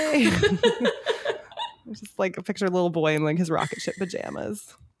 Yay! Just like a picture of a little boy in like his rocket ship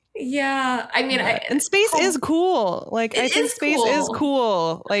pajamas. Yeah. I mean, and space is cool. Like, I think space is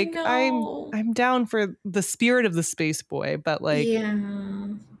cool. Like, I'm down for the spirit of the Space Boy, but like,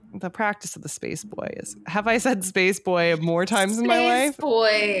 the practice of the Space Boy is, have I said Space Boy more times in my life? Space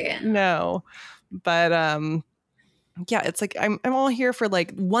Boy. No. But yeah, it's like I'm all here for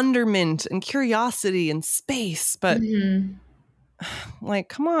like wonderment and curiosity and space, but like,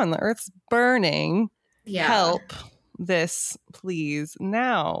 come on, the Earth's burning. Yeah. Help this, please,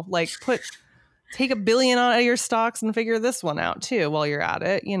 now. Like, take $1 billion out of your stocks and figure this one out too while you're at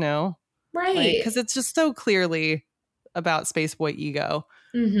it, you know? Right. Because it's just so clearly about Space Boy ego.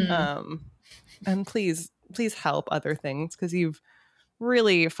 And please help other things, because you've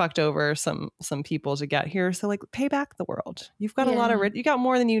really fucked over some people to get here. So like, pay back the world. You've got a lot of you got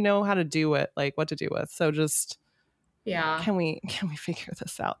more than you know how to do it, like what to do with. So just can we figure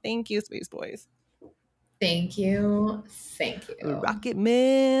this out? Thank you, Space Boys. Thank you. Rocket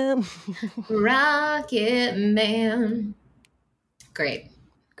Man. Rocket Man. Great.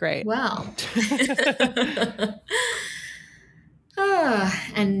 Well.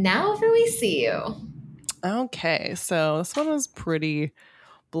 And now for We See You. Okay, so this one was pretty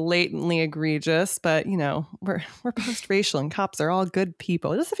blatantly egregious, but you know, we're post-racial and cops are all good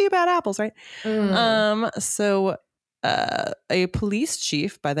people. Just a few bad apples, right? So a police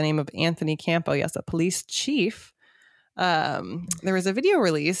chief by the name of Anthony Campo, yes, a police chief. There was a video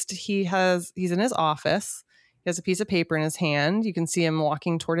released. He's in his office. He has a piece of paper in his hand. You can see him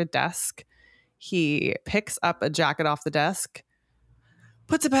walking toward a desk. He picks up a jacket off the desk,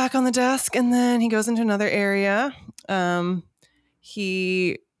 puts it back on the desk, and then he goes into another area.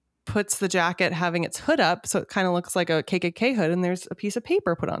 He puts the jacket having its hood up, so it kind of looks like a KKK hood, and there's a piece of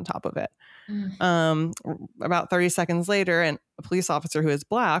paper put on top of it. About 30 seconds later, and a police officer who is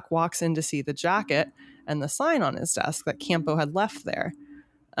black walks in to see the jacket and the sign on his desk that Campo had left there.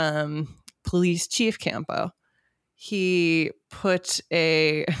 Police Chief Campo. He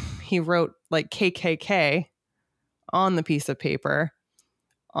wrote like KKK on the piece of paper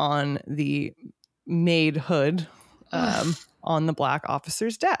on the made hood on the black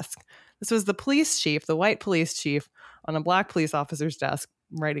officer's desk. This was the police chief, the white police chief, on a black police officer's desk,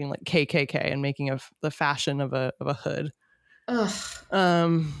 writing like KKK and making the fashion of a hood.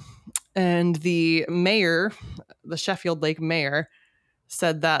 And the mayor, the Sheffield Lake mayor,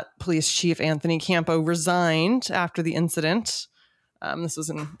 said that police chief Anthony Campo resigned after the incident. This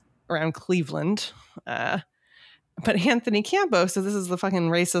was around Cleveland. But Anthony Campo says this is the fucking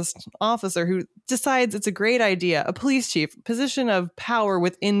racist officer who decides it's a great idea. A police chief, position of power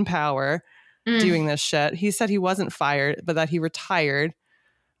within power, doing this shit. He said he wasn't fired, but that he retired.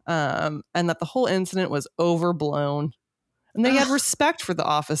 And that the whole incident was overblown. And they had respect for the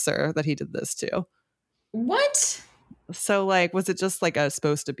officer that he did this to. What? So, like, was it just like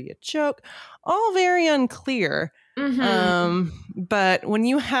supposed to be a joke? All very unclear. But when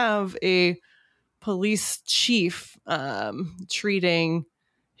you have a police chief treating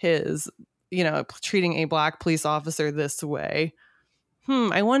his treating a Black police officer this way.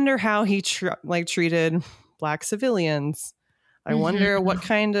 I wonder how he treated Black civilians. I wonder what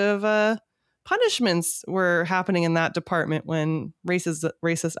kind of punishments were happening in that department when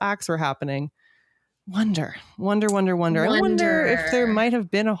racist acts were happening. Wonder. I wonder if there might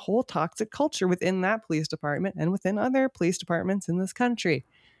have been a whole toxic culture within that police department and within other police departments in this country.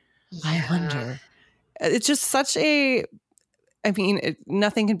 Yeah. I wonder. It's just such a,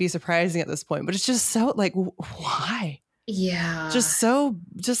 nothing can be surprising at this point, but it's just so like, why? Yeah. Just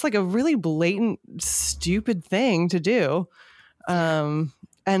like a really blatant, stupid thing to do. And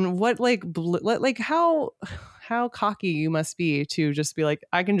what how cocky you must be to just be like,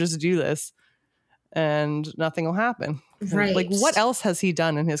 I can just do this and nothing will happen. Right. Like, what else has he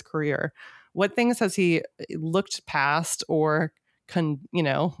done in his career? What things has he looked past or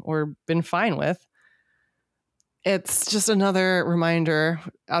or been fine with? It's just another reminder,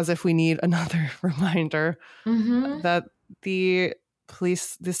 as if we need another reminder, that the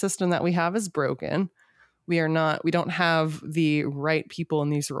system that we have is broken. We don't have the right people in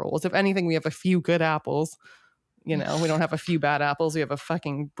these roles. If anything, we have a few good apples. We don't have a few bad apples. We have a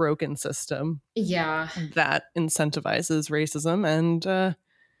fucking broken system. Yeah. That incentivizes racism, and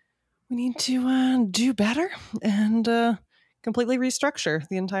we need to do better and completely restructure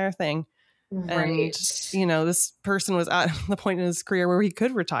the entire thing. Right. And, this person was at the point in his career where he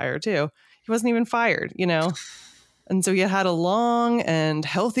could retire too. He wasn't even fired, And so he had a long and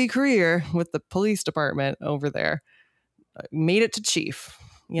healthy career with the police department over there. Made it to chief,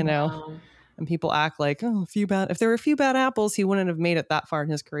 Wow. And people act like, if there were a few bad apples, he wouldn't have made it that far in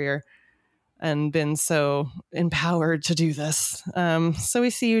his career and been so empowered to do this. So we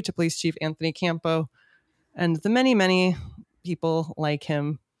see you to Police Chief Anthony Campo and the many, many people like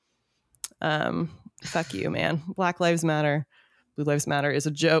him. Fuck you, man. Black Lives Matter. Blue Lives Matter is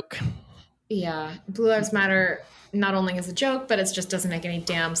a joke. Yeah. Blue Lives Matter not only is a joke, but it just doesn't make any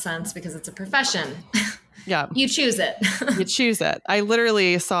damn sense because it's a profession. Yeah. You choose it. You choose it. I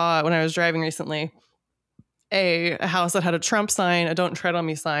literally saw when I was driving recently a house that had a Trump sign, a Don't Tread on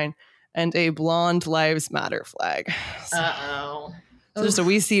Me sign, and a Blonde Lives Matter flag. So just a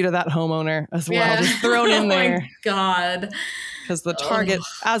wee seed of that homeowner as well, just thrown in there. Oh my God. Because the target,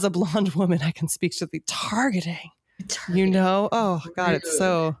 as a blonde woman, I can speak to the targeting. Oh God, it's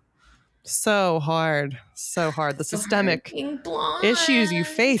so hard. So hard. The systemic issues you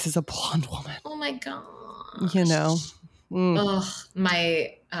face as a blonde woman. Oh my God.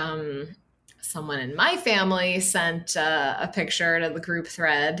 My someone in my family sent a picture to the group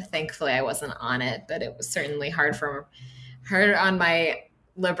thread. Thankfully, I wasn't on it, but it was certainly hard on my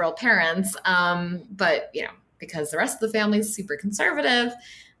liberal parents. But because the rest of the family is super conservative,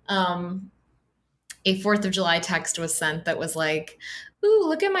 a 4th of July text was sent that was like, "Ooh,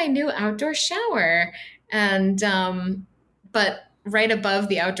 look at my new outdoor shower," and but right above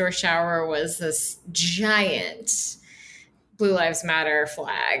the outdoor shower was this giant Blue Lives Matter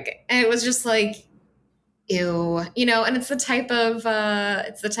flag. And it was just like, ew, and it's the type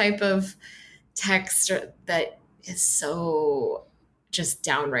of text that is so just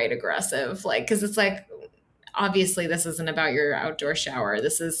downright aggressive. Like, cause it's like, obviously this isn't about your outdoor shower.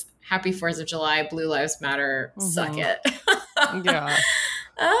 This is happy 4th of July, Blue Lives Matter, suck it. Yeah.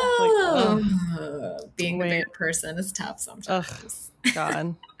 Being a bigger person is tough sometimes.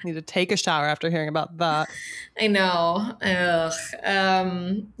 God, need to take a shower after hearing about that. I know.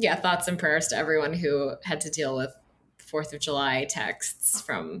 Thoughts and prayers to everyone who had to deal with 4th of July texts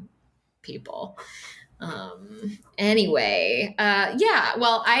from people. Anyway,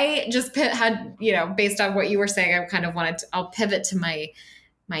 well, I just had, based on what you were saying, I kind of I'll pivot to my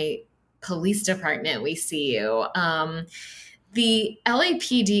police department. We see you. The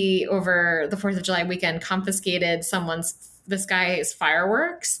LAPD over the 4th of July weekend confiscated this guy's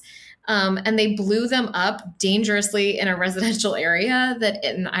fireworks, and they blew them up dangerously in a residential area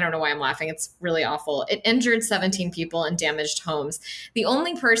and I don't know why I'm laughing. It's really awful. It injured 17 people and damaged homes. The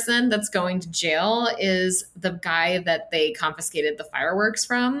only person that's going to jail is the guy that they confiscated the fireworks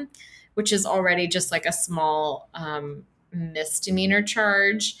from, which is already just like a small misdemeanor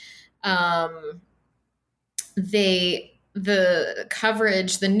charge.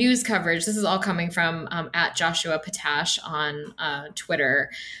 The news coverage, this is all coming from at Joshua Patash on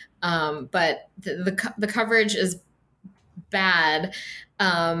Twitter. But the coverage is bad.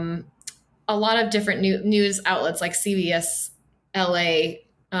 A lot of different news outlets like CBS LA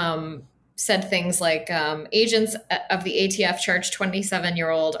said things like agents of the ATF charged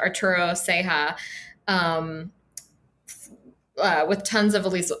 27-year-old Arturo Ceja with tons of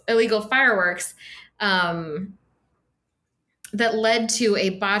illegal fireworks. that led to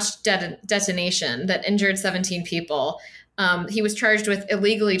a botched detonation that injured 17 people. He was charged with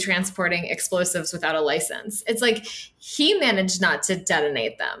illegally transporting explosives without a license. It's like he managed not to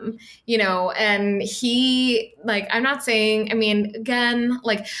detonate them, and he, like, I'm not saying, I mean, again,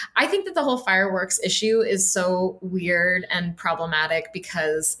 like, I think that the whole fireworks issue is so weird and problematic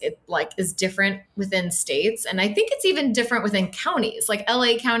because it, like, is different within states. And I think it's even different within counties. Like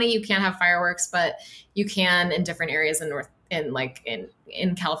LA County, you can't have fireworks, but you can in different areas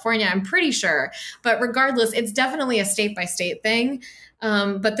in California, I'm pretty sure. But regardless, it's definitely a state by state thing.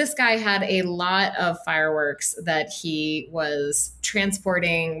 But this guy had a lot of fireworks that he was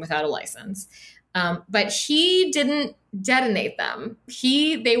transporting without a license. But he didn't detonate them.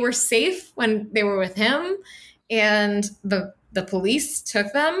 They were safe when they were with him, and the police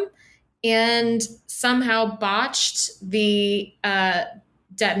took them and somehow botched the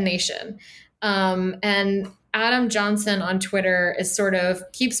detonation. And Adam Johnson on Twitter is sort of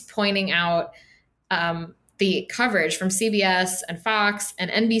keeps pointing out the coverage from CBS and Fox and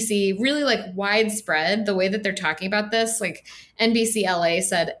NBC, really like widespread, the way that they're talking about this. Like NBC LA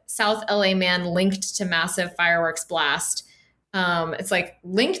said, South LA man linked to massive fireworks blast. It's like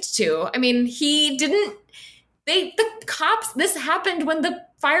linked to, I mean, the cops, this happened when the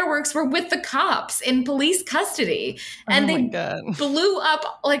fireworks were with the cops in police custody, and they blew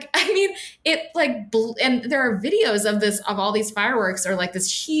up, like, I mean, it like, and there are videos of all these fireworks, or like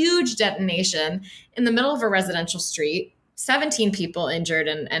this huge detonation in the middle of a residential street, 17 people injured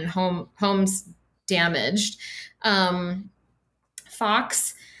and homes damaged.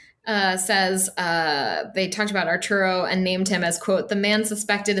 Fox says they talked about Arturo and named him as, quote, the man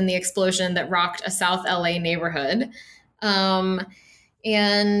suspected in the explosion that rocked a South LA neighborhood.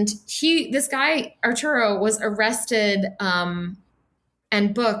 And this guy, Arturo, was arrested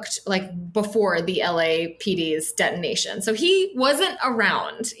and booked like before the LAPD's detonation. So he wasn't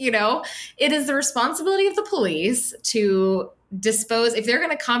around, It is the responsibility of the police to dispose, if they're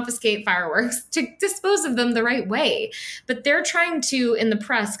going to confiscate fireworks, to dispose of them the right way. But they're trying to, in the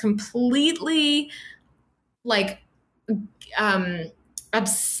press, completely like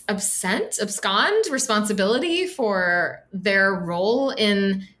abscond responsibility for their role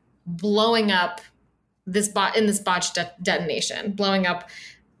in blowing up this botched detonation, blowing up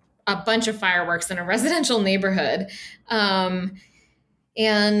a bunch of fireworks in a residential neighborhood.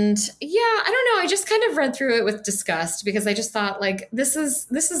 And yeah, I don't know. I just kind of read through it with disgust, because I just thought, like, this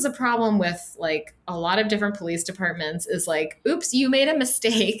is a problem with like a lot of different police departments, is like, oops, you made a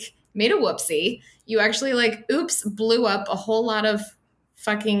mistake, made a whoopsie. You actually like, oops, blew up a whole lot of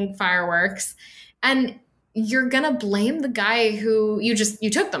fucking fireworks, and you're gonna blame the guy who you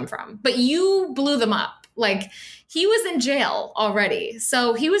took them from, but you blew them up. Like, he was in jail already.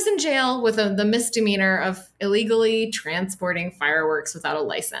 So he was in jail with the misdemeanor of illegally transporting fireworks without a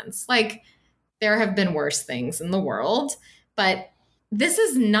license. Like, there have been worse things in the world, but this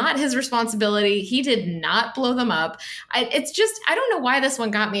is not his responsibility. He did not blow them up. I don't know why this one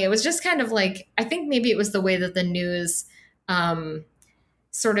got me. It was just kind of like, I think maybe it was the way that the news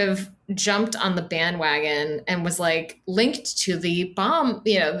sort of jumped on the bandwagon and was like linked to the bomb,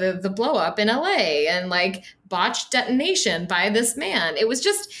 the blow up in LA and like botched detonation by this man. It was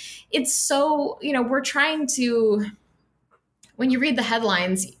just, it's so, we're trying to, when you read the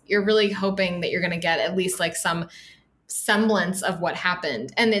headlines, you're really hoping that you're going to get at least like some semblance of what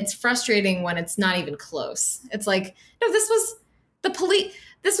happened. And it's frustrating when it's not even close. It's like, no, this was the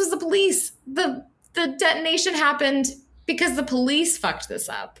police. The detonation happened because the police fucked this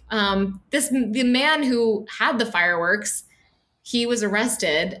up. The man who had the fireworks, he was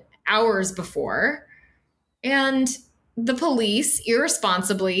arrested hours before, and the police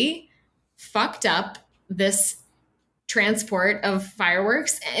irresponsibly fucked up this transport of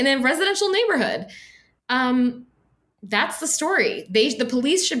fireworks in a residential neighborhood. That's the story. The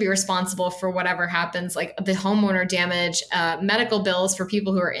police should be responsible for whatever happens, like the homeowner damage, medical bills for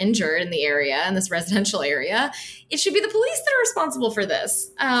people who are injured in the area, in this residential area. It should be the police that are responsible for this.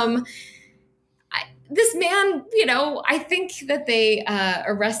 This man, I think that they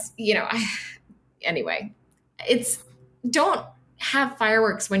arrest, anyway, don't have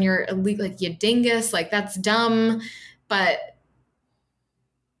fireworks when you're like, you dingus, like that's dumb. But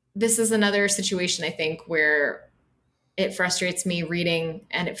this is another situation, I think, where it frustrates me reading,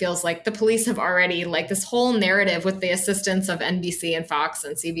 and it feels like the police have already, like, this whole narrative with the assistance of NBC and Fox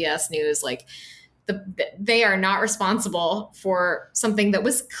and CBS News, like they are not responsible for something that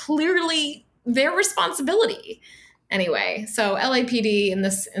was clearly their responsibility. Anyway, so LAPD in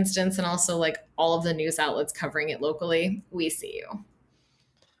this instance, and also like all of the news outlets covering it locally, we see you.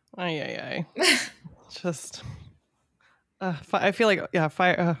 Just I feel like, yeah,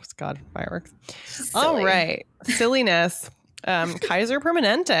 God, fireworks. Silly. All right. Silliness. Kaiser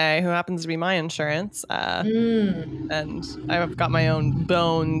Permanente, who happens to be my insurance. And I've got my own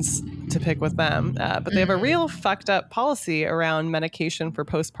bones to pick with them. But they have a real fucked up policy around medication for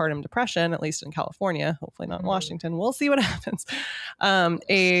postpartum depression, at least in California, hopefully not in Washington. We'll see what happens.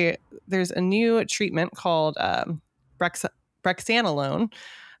 There's a new treatment called brexanolone.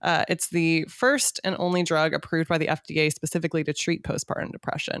 It's the first and only drug approved by the FDA specifically to treat postpartum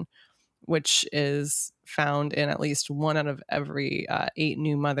depression, which is found in at least 1 out of every 8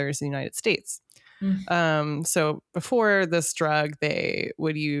 new mothers in the United States. So before this drug, they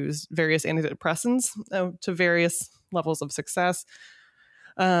would use various antidepressants to various levels of success.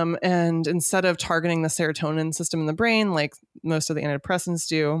 And instead of targeting the serotonin system in the brain, like most of the antidepressants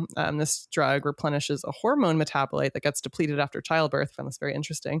do, this drug replenishes a hormone metabolite that gets depleted after childbirth. I found this very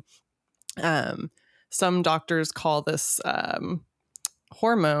interesting. Some doctors call this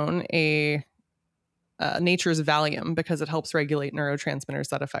hormone nature's Valium because it helps regulate neurotransmitters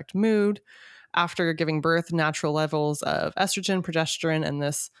that affect mood. After giving birth, natural levels of estrogen, progesterone, and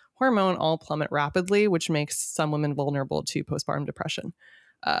this hormone all plummet rapidly, which makes some women vulnerable to postpartum depression.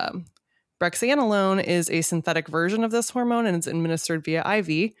 Brexanolone is a synthetic version of this hormone, and it's administered via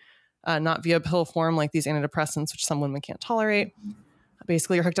IV, not via pill form like these antidepressants, which some women can't tolerate.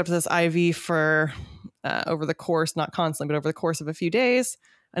 Basically, you're hooked up to this IV for over the course, not constantly, but over the course of a few days.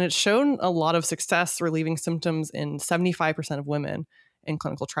 And it's shown a lot of success relieving symptoms in 75% of women in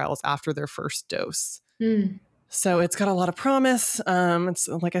clinical trials after their first dose. So it's got a lot of promise. It's,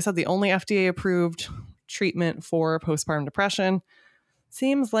 like I said, the only FDA-approved treatment for postpartum depression.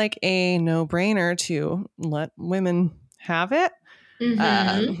 Seems like a no-brainer to let women have it.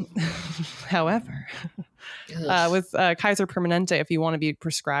 However, with Kaiser Permanente, if you want to be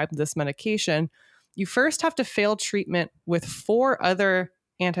prescribed this medication, you first have to fail treatment with 4 other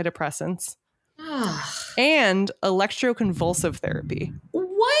antidepressants and electroconvulsive therapy.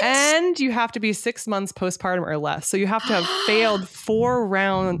 What? And you have to be 6 months postpartum or less. So you have to have failed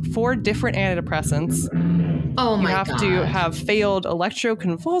 4 different antidepressants. Oh my God. You have to have failed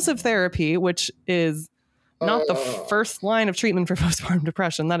electroconvulsive therapy, which is not the first line of treatment for postpartum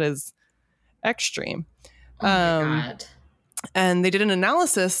depression. That is extreme. Oh my God. And they did an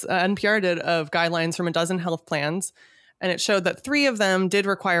analysis, NPR did, of guidelines from a dozen health plans. And it showed that 3 of them did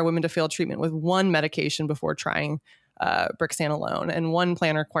require women to fail treatment with 1 medication before trying brexanolone. And 1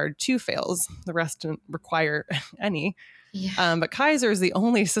 plan required 2 fails. The rest didn't require any. Yeah. But Kaiser is the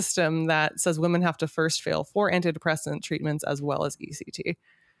only system that says women have to first fail 4 antidepressant treatments as well as ECT.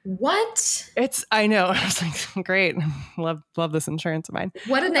 What? I know. I was like, great. Love this insurance of mine.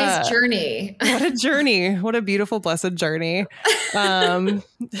 What a nice journey. What a journey. What a beautiful, blessed journey. A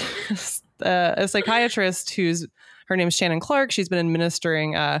psychiatrist her name is Shannon Clark. She's been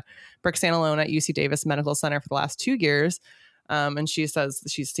administering brexanolone at UC Davis Medical Center for the last 2 years. And she says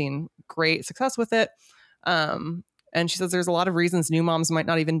she's seen great success with it. And she says there's a lot of reasons new moms might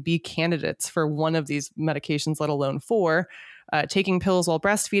not even be candidates for one of these medications, let alone 4. Taking pills while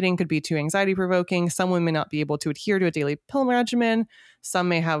breastfeeding could be too anxiety provoking. Some women may not be able to adhere to a daily pill regimen. Some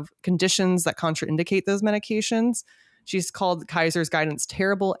may have conditions that contraindicate those medications. She's called Kaiser's guidance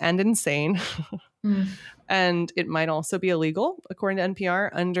terrible and insane. And it might also be illegal, according to NPR,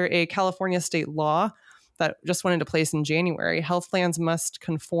 under a California state law that just went into place in January. Health plans must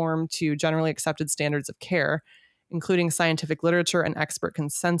conform to generally accepted standards of care, including scientific literature and expert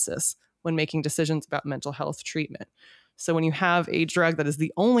consensus when making decisions about mental health treatment. So when you have a drug that is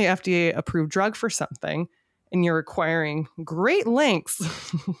the only FDA-approved drug for something, and you're requiring great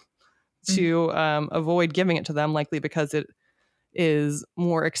lengths to avoid giving it to them, likely because it is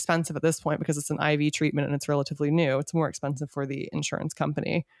more expensive at this point because it's an IV treatment and it's relatively new. It's more expensive for the insurance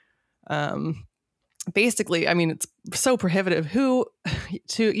company. Basically, I mean, it's so prohibitive. Who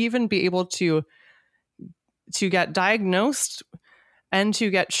to even be able to get diagnosed and to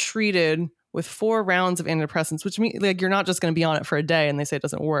get treated with 4 rounds of antidepressants, which means like you're not just going to be on it for a day and they say it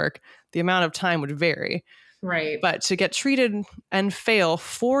doesn't work. The amount of time would vary. Right. But to get treated and fail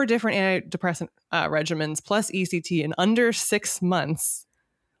 4 different antidepressant regimens plus ECT in under 6 months.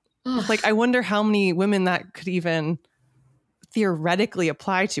 Ugh. Like, I wonder how many women that could even theoretically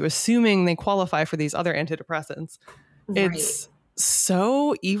apply to, assuming they qualify for these other antidepressants. Right. It's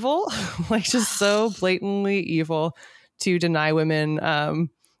so evil, like just so blatantly evil to deny women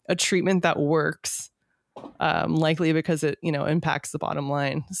a treatment that works, likely because it, impacts the bottom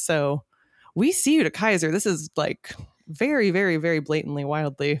line. So we see you to Kaiser. This is like very, very, very blatantly,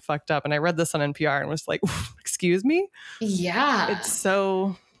 wildly fucked up. And I read this on NPR and was like, excuse me? Yeah. It's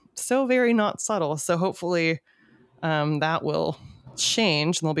so very not subtle. So hopefully that will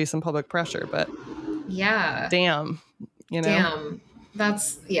change and there'll be some public pressure. But yeah, damn, damn,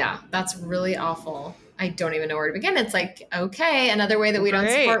 that's really awful. I don't even know where to begin. It's like, okay, another way that we don't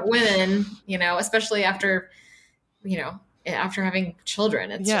support women, especially after having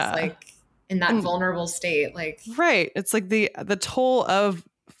children. It's just like in that vulnerable state, like, right. It's like the toll of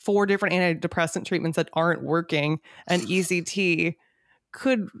 4 different antidepressant treatments that aren't working and ECT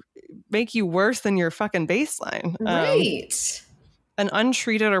could make you worse than your fucking baseline. Right. An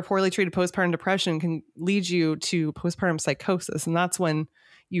untreated or poorly treated postpartum depression can lead you to postpartum psychosis. And that's when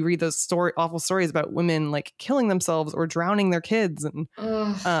you read those awful stories about women like killing themselves or drowning their kids. And,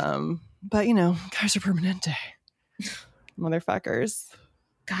 but Kaiser Permanente, motherfuckers.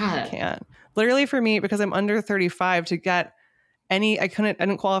 God. I can't. Literally for me, because I'm under 35 to get I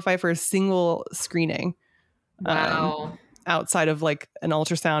didn't qualify for a single screening. Wow. Outside of like an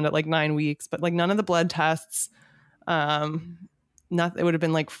ultrasound at like 9 weeks, but like none of the blood tests, it would have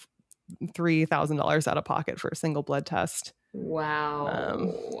been like $3,000 out of pocket for a single blood test.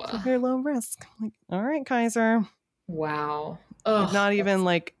 Wow. Very low risk. Like, all right, Kaiser. Wow. Not even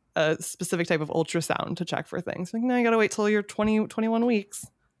like a specific type of ultrasound to check for things. Like, no, you got to wait till you're 21 weeks.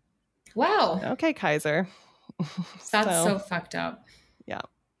 Wow. Okay, Kaiser. That's so fucked up. Yeah.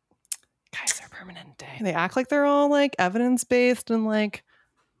 Kaiser Permanente. They act like they're all like evidence-based and like,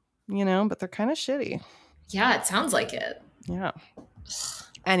 but they're kind of shitty. Yeah, it sounds like it. Yeah.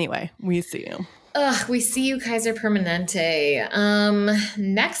 Anyway, we see you. We see you, Kaiser Permanente.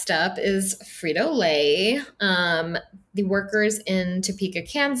 Next up is Frito-Lay. The workers in Topeka,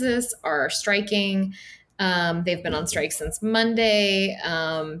 Kansas are striking. They've been on strike since Monday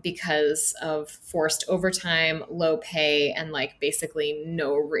because of forced overtime, low pay, and like basically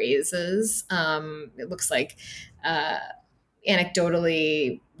no raises. It looks like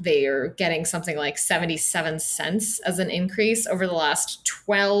anecdotally they are getting something like 77 cents as an increase over the last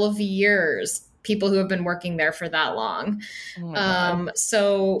 12 years. People who have been working there for that long.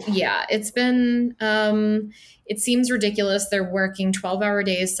 So yeah, it's been, it seems ridiculous. They're working 12-hour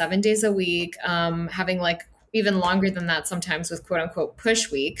days, 7 days a week, having like even longer than that sometimes with quote unquote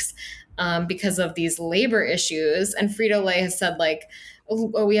push weeks because of these labor issues. And Frito-Lay has said like,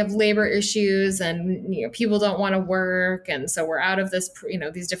 oh, we have labor issues and people don't want to work. And so we're out of this,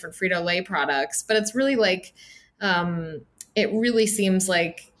 these different Frito-Lay products. But it's really like, it really seems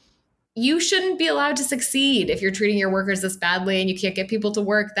like you shouldn't be allowed to succeed if you're treating your workers this badly and you can't get people to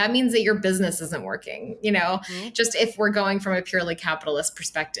work. That means that your business isn't working, just if we're going from a purely capitalist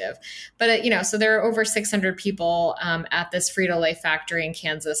perspective. But, so there are over 600 people at this Frito-Lay factory in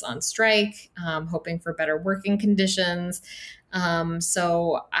Kansas on strike, hoping for better working conditions.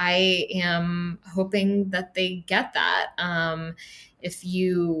 So I am hoping that they get that. If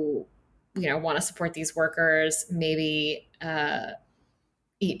you, want to support these workers, maybe,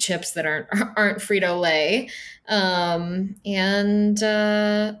 eat chips that aren't Frito-Lay.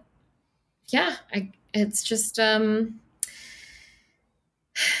 It's just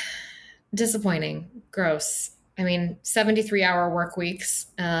disappointing, gross. I mean, 73-hour work weeks,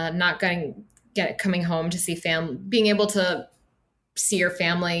 not coming home to see being able to see your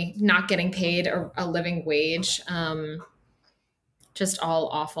family, not getting paid a living wage. Just all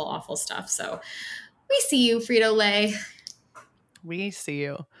awful, awful stuff. So we see you, Frito-Lay. We see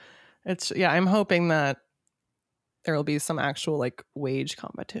you. I'm hoping that there will be some actual like wage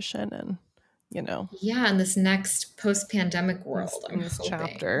competition and, Yeah, in this next post-pandemic world. In this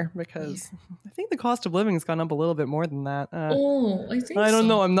chapter, because I think the cost of living has gone up a little bit more than that. I think I don't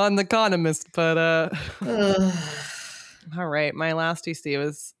know. I'm not an economist, but all right. My last DC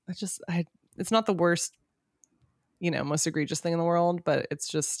was it's not the worst, most egregious thing in the world, but it's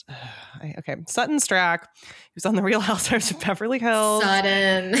just, okay. Sutton Strack, who's on the Real Housewives of Beverly Hills.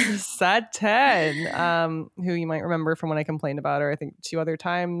 Sutton, who you might remember from when I complained about her, I think 2 other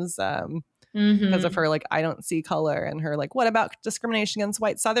times, because of her, like, I don't see color, and her, like, what about discrimination against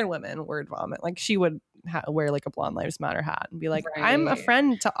white Southern women? Word vomit. Like, she would wear, like, a Blonde Lives Matter hat and be like, right. I'm a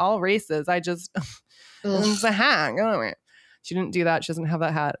friend to all races. I just, it's a hang. Oh, she didn't do that. She doesn't have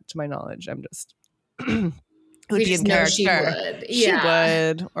that hat, to my knowledge. I'm just... We just know she would. She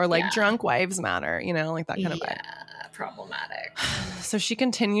would. Or like Drunk Wives Matter, like that kind of vibe. Problematic. So she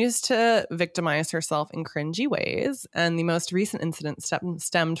continues to victimize herself in cringy ways. And the most recent incident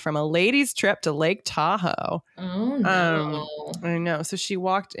stemmed from a ladies' trip to Lake Tahoe. Oh, no. I know. So she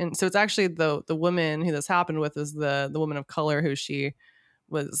walked in. So it's actually the woman who this happened with is the woman of color who she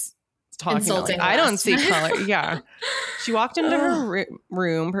was talking about, like, I don't see color. Yeah. She walked into her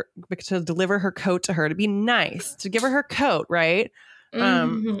room to deliver her coat to her, to be nice, to give her coat, right?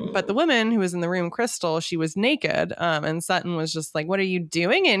 But the woman who was in the room, Crystal, she was naked. And Sutton was just like, what are you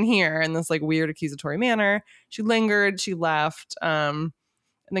doing in here? In this like weird accusatory manner. She lingered, she left.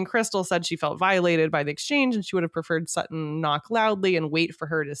 And then Crystal said she felt violated by the exchange and she would have preferred Sutton knock loudly and wait for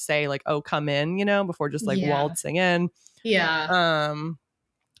her to say like, oh, come in, you know, before just like waltzing in. Yeah.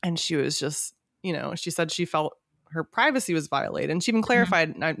 And she was just, you know, she said she felt her privacy was violated. And she even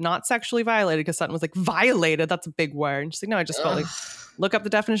clarified, not sexually violated, because Sutton was like, violated, that's a big word. And she's like, no, I just felt like, look up the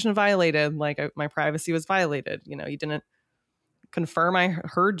definition of violated. Like my privacy was violated. You know, you didn't confirm I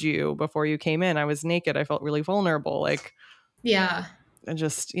heard you before you came in. I was naked. I felt really vulnerable. Like, yeah. And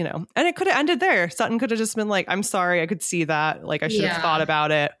just, you know, and it could have ended there. Sutton could have just been like, I'm sorry. I could see that. Like, I should have thought about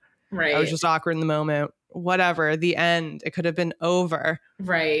it. Right. I was just awkward in the moment. Whatever. The end. It could have been over.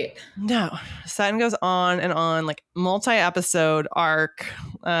 Right. No. Sutton goes on and on, like multi-episode arc,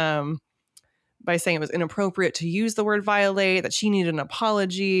 by saying it was inappropriate to use the word violate, that she needed an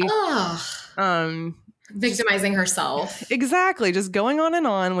apology. Victimizing herself. Exactly. Just going on and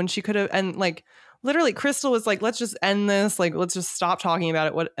on when she could have, and like literally Crystal was like, let's just end this. Like, let's just stop talking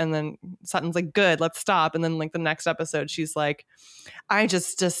about it. And then Sutton's like, good, let's stop. And then like the next episode, she's like, I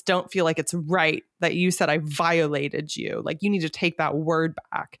just don't feel like it's right that you said I violated you. Like, you need to take that word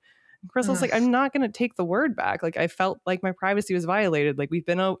back. And Crystal's like, I'm not going to take the word back. Like, I felt like my privacy was violated. Like, we've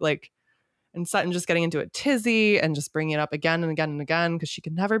been like, and Sutton just getting into a tizzy and just bringing it up again and again and again, because she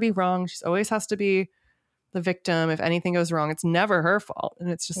can never be wrong. She always has to be the victim. If anything goes wrong, it's never her fault. And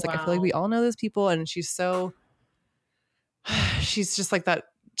it's just like, I feel like we all know those people. And she's just like that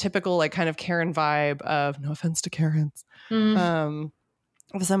typical, like kind of Karen vibe of, no offense to Karens, of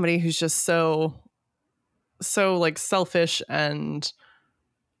somebody who's just so like selfish and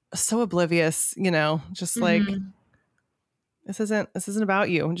so oblivious, you know, just like, this isn't about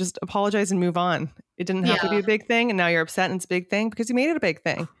you. Just apologize and move on. It didn't have to be a big thing. And now you're upset and it's a big thing because you made it a big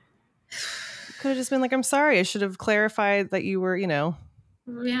thing. Could have just been like, I'm sorry. I should have clarified that you were, you know,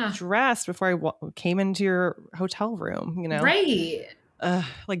 dressed before I came into your hotel room, you know? Right.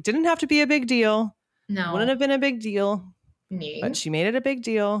 Like, didn't have to be a big deal. No. Wouldn't have been a big deal. But she made it a big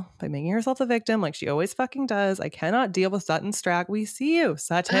deal by making herself the victim like she always fucking does. I cannot deal with Sutton Strack. We see you,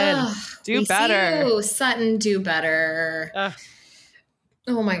 Sutton. Do better. See you, Sutton, do better.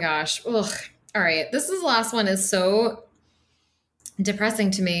 Oh my gosh. Ugh. All right. This last one is so depressing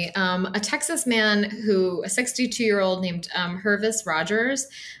to me. A Texas man a 62-year-old named Hervis Rogers,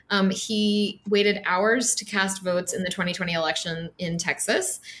 he waited hours to cast votes in the 2020 election in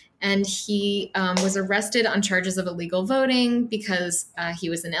Texas. And he was arrested on charges of illegal voting because he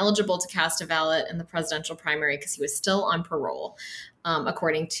was ineligible to cast a ballot in the presidential primary because he was still on parole,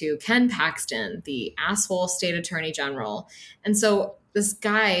 according to Ken Paxton, the asshole state attorney general. And so this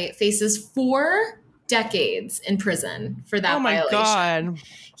guy faces 4 decades in prison for that violation. Oh my God.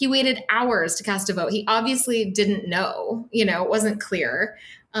 He waited hours to cast a vote. He obviously didn't know, you know, it wasn't clear.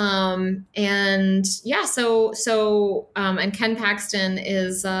 And Ken Paxton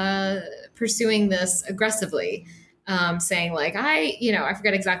is pursuing this aggressively, saying like, I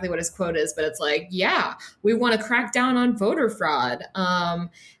forget exactly what his quote is, but it's like, yeah, we want to crack down on voter fraud.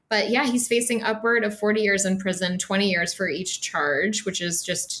 But yeah, he's facing upward of 40 years in prison, 20 years for each charge, which is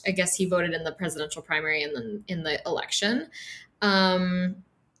just, I guess he voted in the presidential primary and then in the election.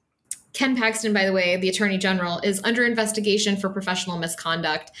 Ken Paxton, by the way, the attorney general, is under investigation for professional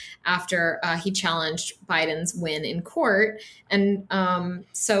misconduct after he challenged Biden's win in court. And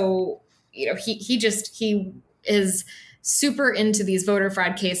so, you know, he is super into these voter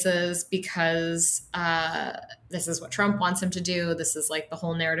fraud cases because this is what Trump wants him to do. This is like the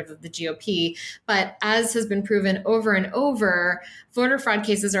whole narrative of the GOP. But as has been proven over and over, voter fraud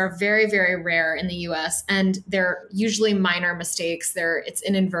cases are very, very rare in the US, and they're usually minor mistakes. It's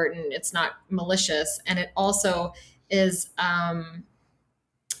inadvertent, it's not malicious, and it also is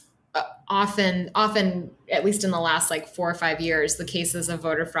often, at least in the last like 4 or 5 years, the cases of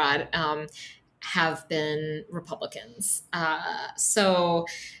voter fraud have been Republicans.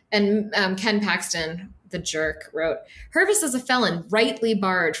 Ken Paxton, the jerk, wrote, Hervis is a felon rightly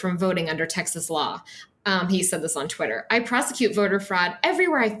barred from voting under Texas law. He said this on Twitter. I prosecute voter fraud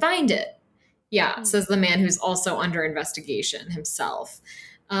everywhere I find it. Yeah, says the man who's also under investigation himself.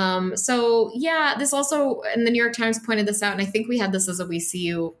 This also, and the New York Times pointed this out, and I think we had this as a We See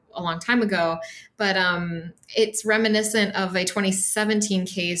You a long time ago, but it's reminiscent of a 2017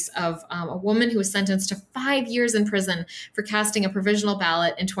 case of a woman who was sentenced to 5 years in prison for casting a provisional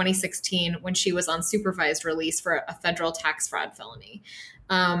ballot in 2016 when she was on supervised release for a federal tax fraud felony.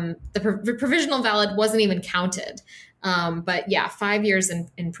 The provisional ballot wasn't even counted, but yeah, 5 years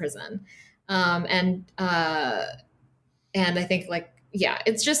in prison. And I think like yeah,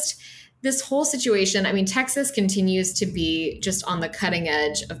 it's just this whole situation. I mean, Texas continues to be just on the cutting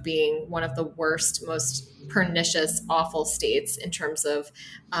edge of being one of the worst, most pernicious, awful states in terms of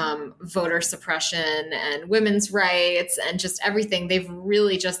voter suppression and women's rights and just everything. They've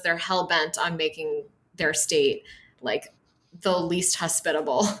really just, they're hell-bent on making their state like the least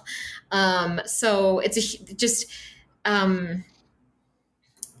hospitable. So it's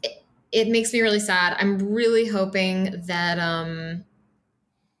it makes me really sad. I'm really hoping that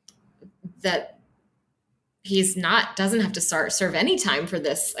that he's doesn't have to serve any time for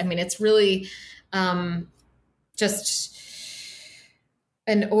this. I mean, it's really just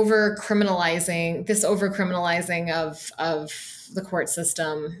an over-criminalizing of the court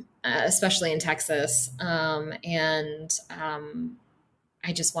system, especially in Texas. And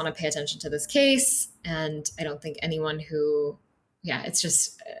I just want to pay attention to this case. And I don't think anyone it's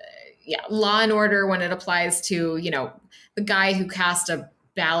just, law and order when it applies to, the guy who cast a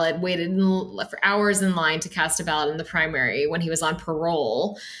ballot, waited for hours in line to cast a ballot in the primary when he was on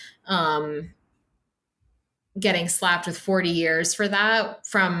parole, getting slapped with 40 years for that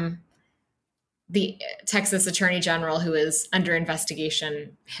from the Texas Attorney General, who is under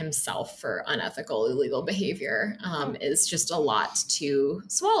investigation himself for unethical, illegal behavior, is just a lot to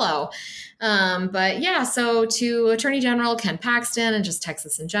swallow. But yeah, so to Attorney General Ken Paxton and just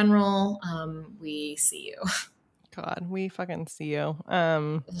Texas in general, we see you. God, we fucking see you.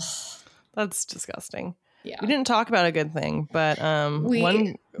 That's disgusting. Yeah. We didn't talk about a good thing, but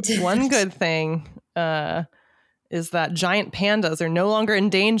one good thing is that giant pandas are no longer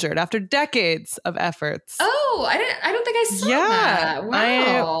endangered after decades of efforts. Oh, I don't think I saw that.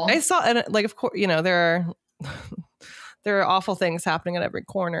 Wow. I saw, and like, of course, there are awful things happening at every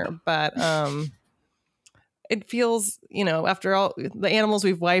corner, but it feels, after all the animals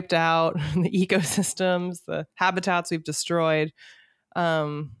we've wiped out, the ecosystems, the habitats we've destroyed,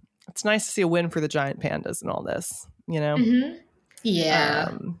 it's nice to see a win for the giant pandas in all this, Mm-hmm.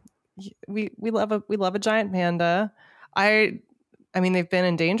 Yeah. We love a giant panda. I mean, they've been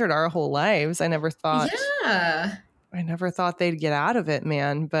endangered our whole lives. I never thought they'd get out of it,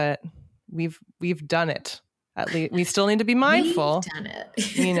 man, but we've done it. At least we still need to be mindful. We've done it.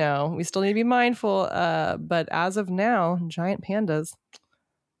 We still need to be mindful. But as of now, giant pandas,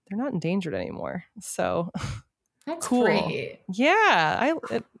 they're not endangered anymore. So that's cool. Great. Yeah.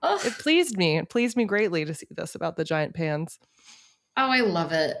 It pleased me. It pleased me greatly to see this about the giant pans. Oh, I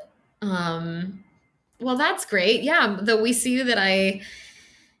love it. Well, that's great. Yeah. Though we see that I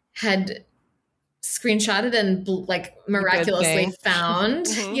had screenshotted and miraculously found,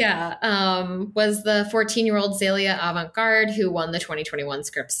 was the 14-year-old Zalia Avantgarde who won the 2021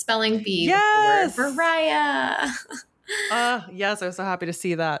 Scripps Spelling Bee with the word Mariah. Yes, I was so happy to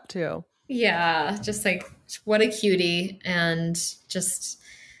see that too. Yeah, just what a cutie. And just,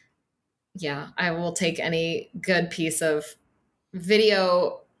 I will take any good piece of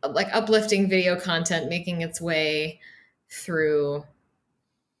video, uplifting video content making its way through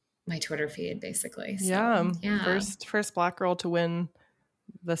my Twitter feed, basically. So, First Black girl to win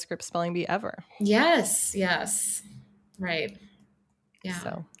the Scripps Spelling Bee ever. Yes. Right. Yeah.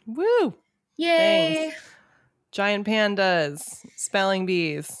 So, woo! Yay! Thanks. Giant pandas, spelling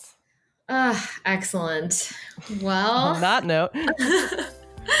bees. Excellent. Well, on that note.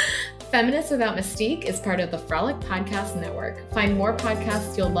 Feminists Without Mystique is part of the Frolic Podcast Network. Find more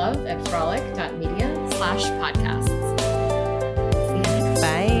podcasts you'll love at frolic.media/podcast.